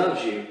because He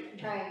loves you.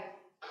 Right.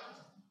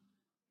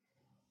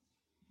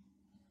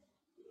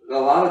 A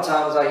lot of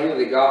times I hear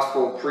the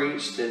gospel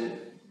preached, and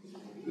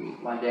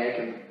my dad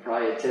can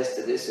probably attest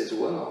to this as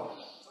well,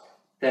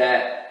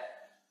 that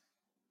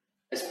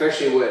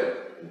especially with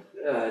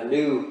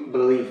new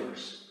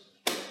believers,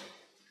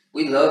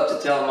 we love to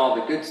tell them all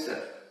the good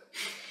stuff.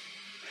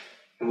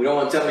 And we don't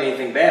want to tell them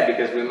anything bad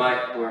because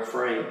we're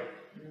afraid.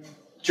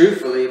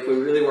 Truthfully, if we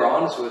really were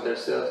honest with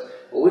ourselves,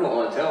 well, we don't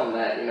want to tell them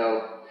that,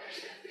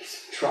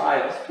 some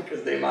trials,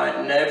 because they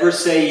might never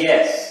say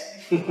yes.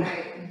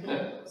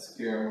 Right.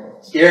 Scare 'em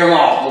off. Scare them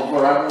off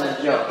before I want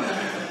to jump.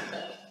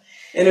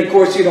 And of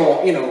course, you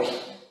don't,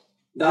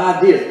 the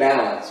idea is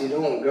balance. You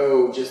don't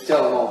go just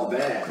tell them all the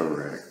bad.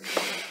 Correct.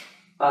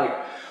 Like,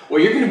 well,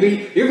 you're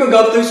gonna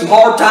go through some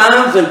hard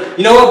times, and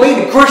you know what?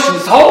 Being a Christian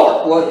is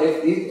hard. Well,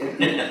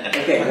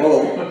 okay,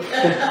 whoa.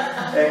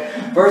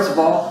 First of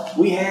all,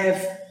 we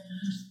have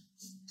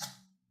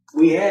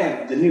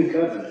the new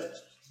covenant.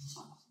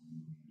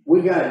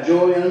 We got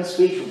joy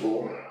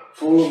unspeakable,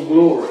 full of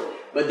glory,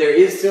 but there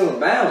is still a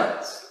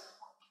balance.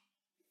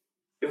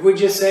 If we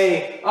just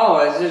say, "Oh,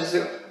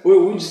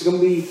 we're just gonna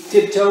be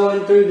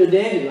tiptoeing through the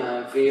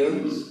dandelion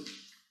fields,"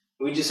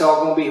 we just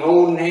all gonna be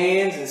holding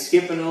hands and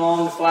skipping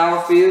along the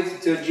flower fields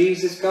until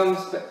Jesus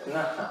comes back.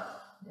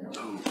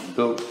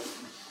 So,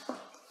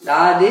 The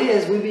idea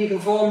is we be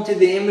conformed to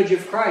the image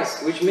of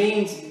Christ, which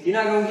means you're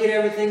not gonna get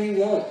everything you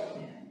want,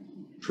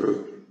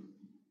 true.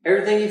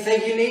 everything you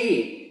think you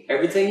need,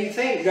 everything you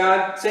think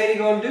God said He's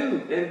gonna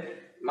do. It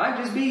might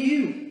just be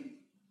you.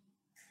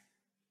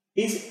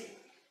 He's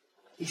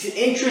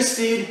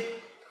interested.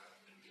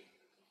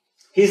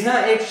 He's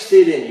not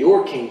interested in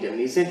your kingdom.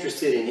 He's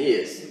interested in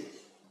His.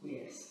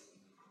 Yes.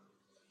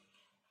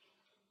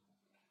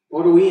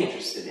 What are we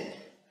interested in?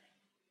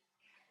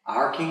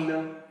 Our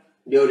kingdom?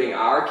 Building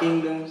our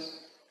kingdoms?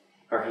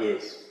 Or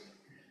His?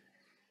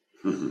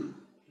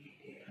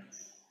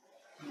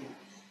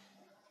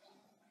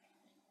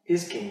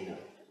 His kingdom.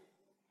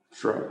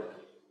 That's right.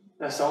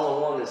 That's the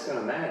only one that's going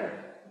to matter.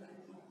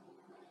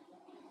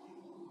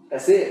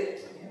 That's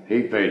it.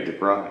 He paid the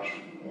price.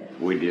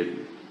 We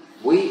didn't.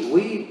 We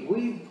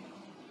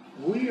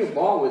are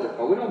bought with a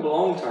price. We don't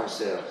belong to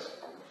ourselves.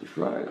 That's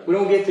right. We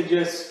don't get to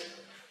just.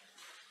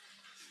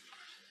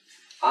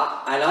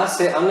 I'm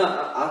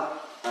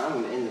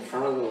in the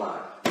front of the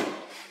line.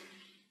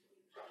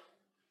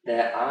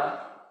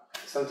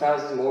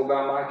 Sometimes it's more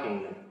about my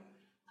kingdom.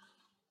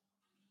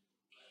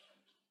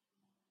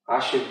 I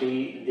should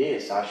be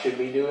this. I should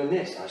be doing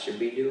this. I should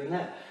be doing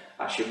that.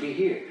 I should be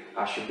here.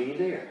 I should be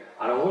there.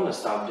 I don't want to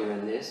stop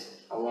doing this.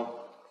 I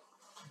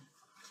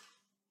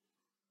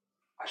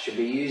should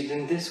be used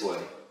in this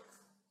way.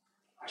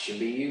 I should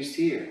be used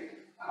here.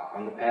 How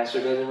come the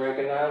pastor doesn't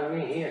recognize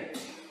me here?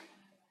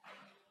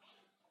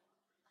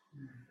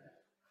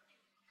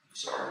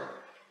 Sorry.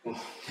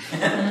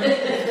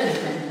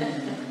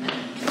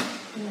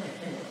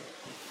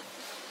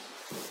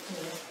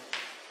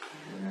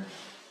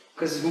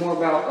 Because it's more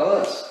about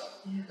us.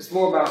 It's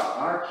more about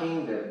our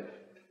kingdom.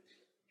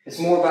 It's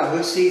more about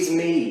who sees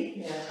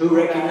me, who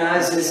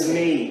recognizes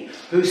me,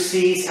 who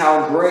sees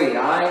how great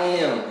I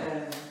am.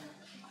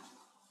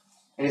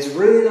 And it's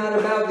really not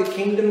about the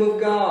kingdom of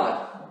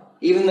God.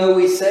 Even though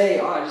we say,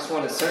 "Oh, I just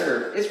want to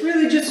serve," it's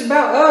really just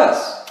about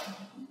us.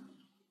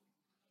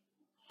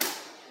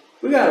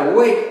 We got to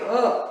wake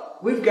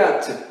up. We've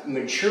got to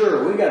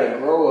mature. We've got to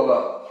grow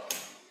up.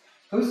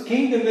 Whose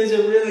kingdom is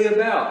it really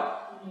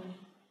about?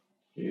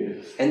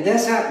 Yes. And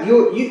that's how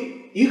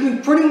you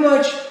can pretty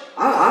much,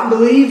 I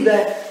believe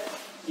that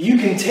you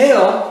can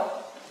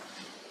tell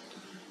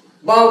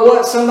by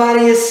what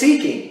somebody is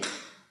seeking.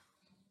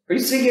 Are you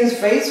seeking His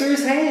face or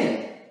His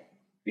hand?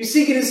 If you're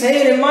seeking His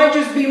hand, it might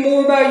just be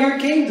more about your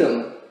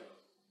kingdom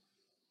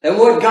and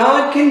what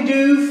God can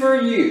do for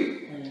you.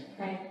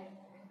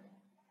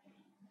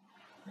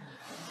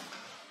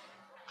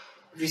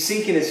 If you're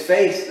seeking His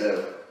face,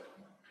 though,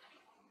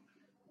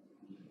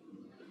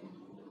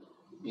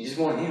 you just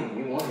want Him.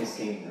 You want His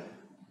kingdom.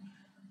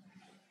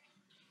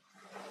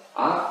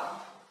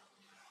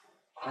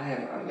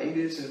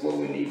 Maybe this is what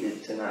we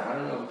needed tonight. I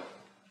don't know.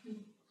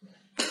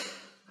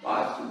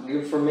 It's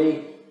good for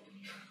me.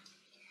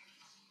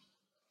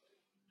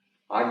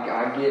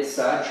 I get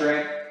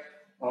sidetracked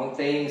on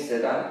things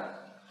that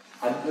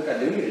I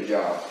do need a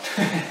job.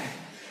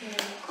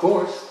 Of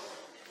course.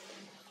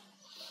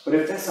 But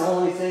if that's the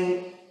only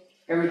thing,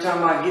 every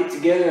time I get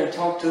together and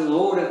talk to the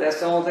Lord, if that's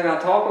the only thing I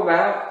talk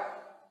about,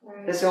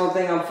 that's the only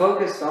thing I'm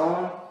focused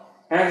on,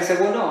 and I can say,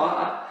 well, no,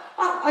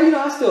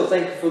 I still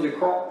thank you for the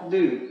cross,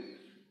 dude.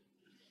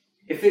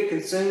 If it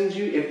consumes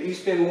you, if you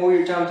spend more of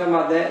your time talking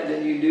about that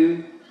than you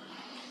do,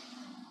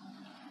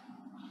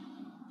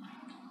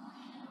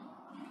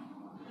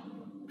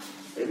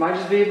 it might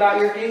just be about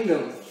your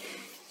kingdom.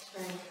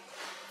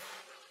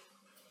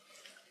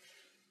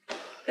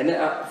 And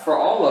for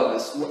all of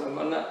us,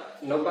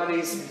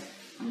 nobody's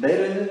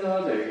better than the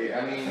other.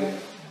 I mean,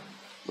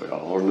 We're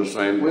all in the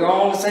same boat. we're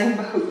all in the same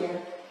boat.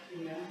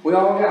 We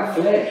all got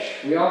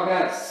flesh. We all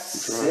got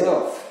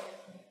self.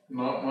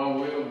 Not my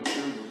will, but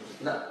your will.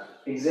 Not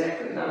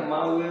exactly, not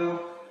my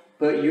will,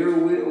 but your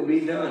will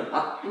be done.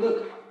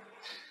 Look,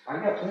 I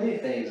got plenty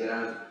of things that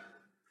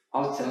I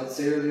was telling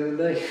Sarah the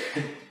other day.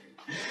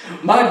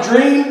 My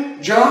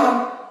dream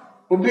job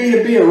would be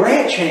to be a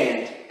ranch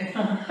hand.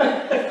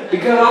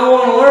 Because I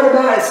want to learn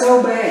about it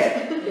so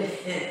bad.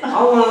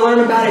 I want to learn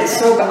about it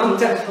so bad.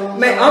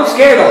 I'm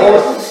scared of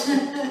horses.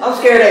 I'm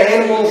scared of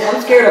animals.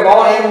 I'm scared of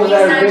all animals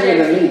that are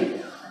bigger than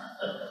me.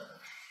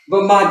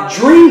 But my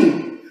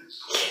dream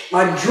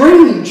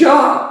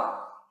job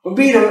to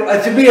be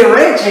a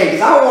ranch hand,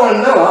 because I want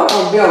to know. I want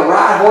to be on a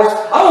ride horse.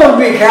 I want to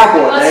be a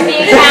cowboy. Wants to be a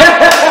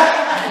cowboy.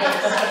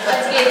 Yes,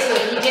 let's get to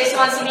it. He just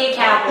wants to be a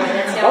cowboy.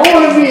 That's I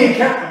want to be a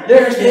cowboy.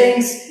 There's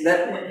things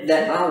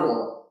that I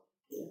want.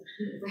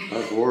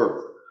 That's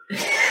work.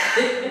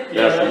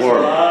 Yeah, That's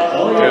work.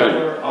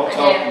 Good. I'll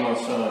talk to my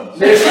sons.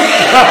 No,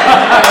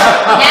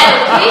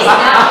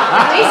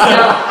 please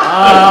don't.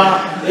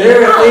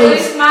 There are I'll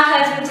things. lose my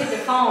husband to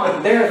the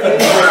farm. There are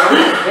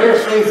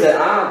things that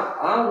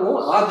I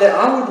want, that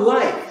I would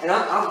like, and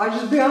I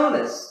just be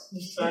honest,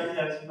 His son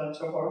has a bunch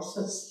of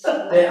horses.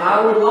 that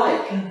I would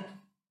like,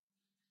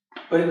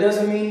 but it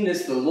doesn't mean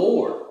it's the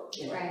Lord.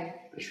 Right,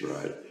 That's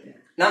right.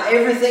 Not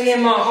everything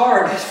in my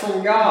heart is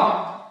from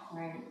God.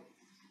 right.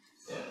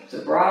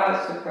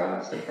 Surprise,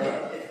 surprise,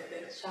 surprise.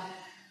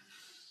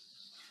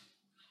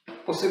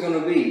 What's it going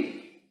to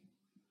be?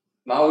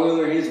 My will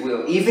or His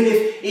will? Even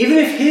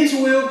if His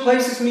will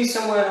places me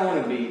somewhere I don't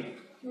want to be,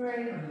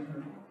 Right.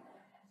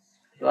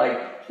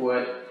 like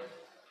what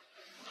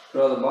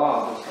Brother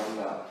Bob was talking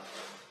about,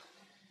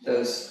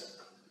 those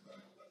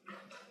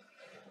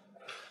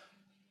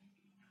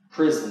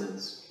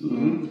prisons,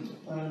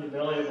 On the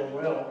belly of a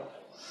whale.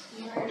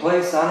 a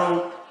place I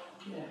don't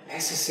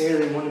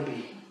necessarily want to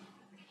be.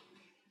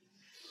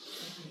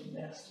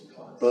 Nasty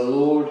place. But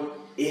Lord,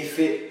 if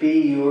it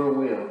be your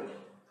will,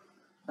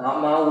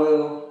 not my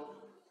will,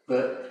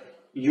 but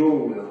your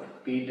will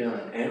be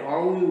done. And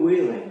are we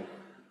willing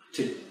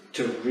to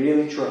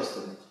really trust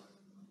Him?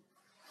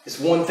 It's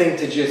one thing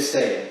to just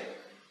say it.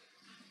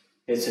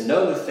 It's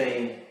another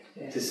thing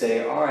to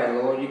say, all right,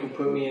 Lord, you can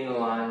put me in the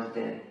lion's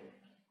den.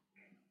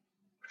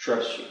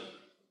 Trust you.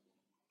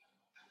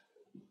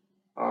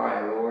 All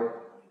right, Lord,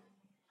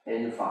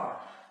 in the fire.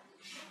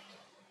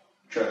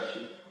 Trust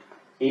you.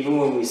 Even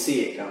when we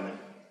see it coming.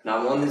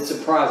 Not one that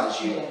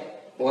surprises you.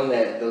 One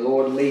that the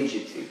Lord leads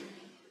you to.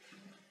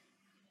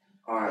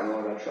 All right,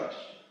 Lord, I trust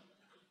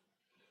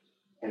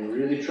you. And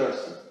really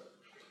trust Him.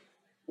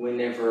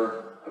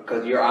 Whenever,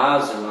 because your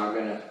eyes are not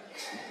going to,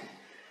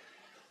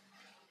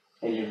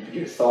 and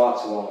your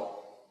thoughts won't.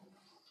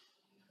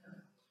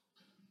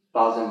 If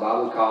I was in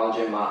Bible college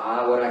and my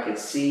eye, what I could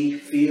see,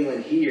 feel,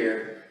 and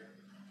hear,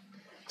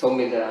 told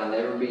me that I'll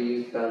never be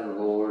used by the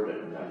Lord,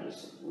 and I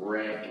just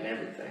wreck and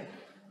everything.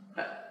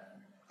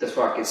 That's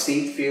where I could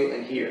see, feel,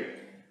 and hear.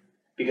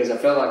 Because I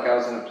felt like I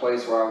was in a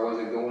place where I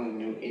wasn't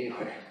going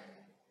anywhere.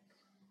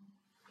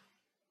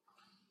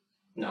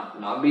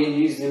 Not being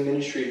used in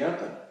ministry,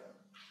 nothing.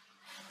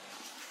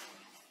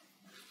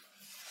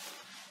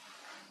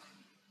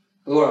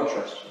 Lord, I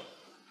trust you.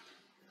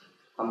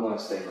 I'm going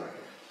to stay right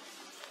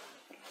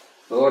here.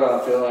 Lord,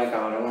 I feel like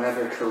I don't have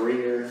a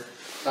career.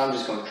 I'm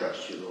just going to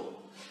trust you, Lord.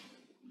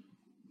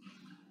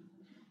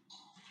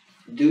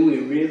 Do we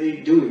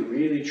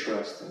really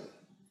trust Him?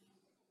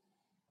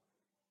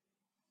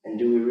 And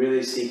do we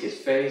really seek His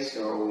face,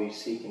 or are we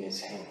seeking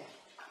His hand?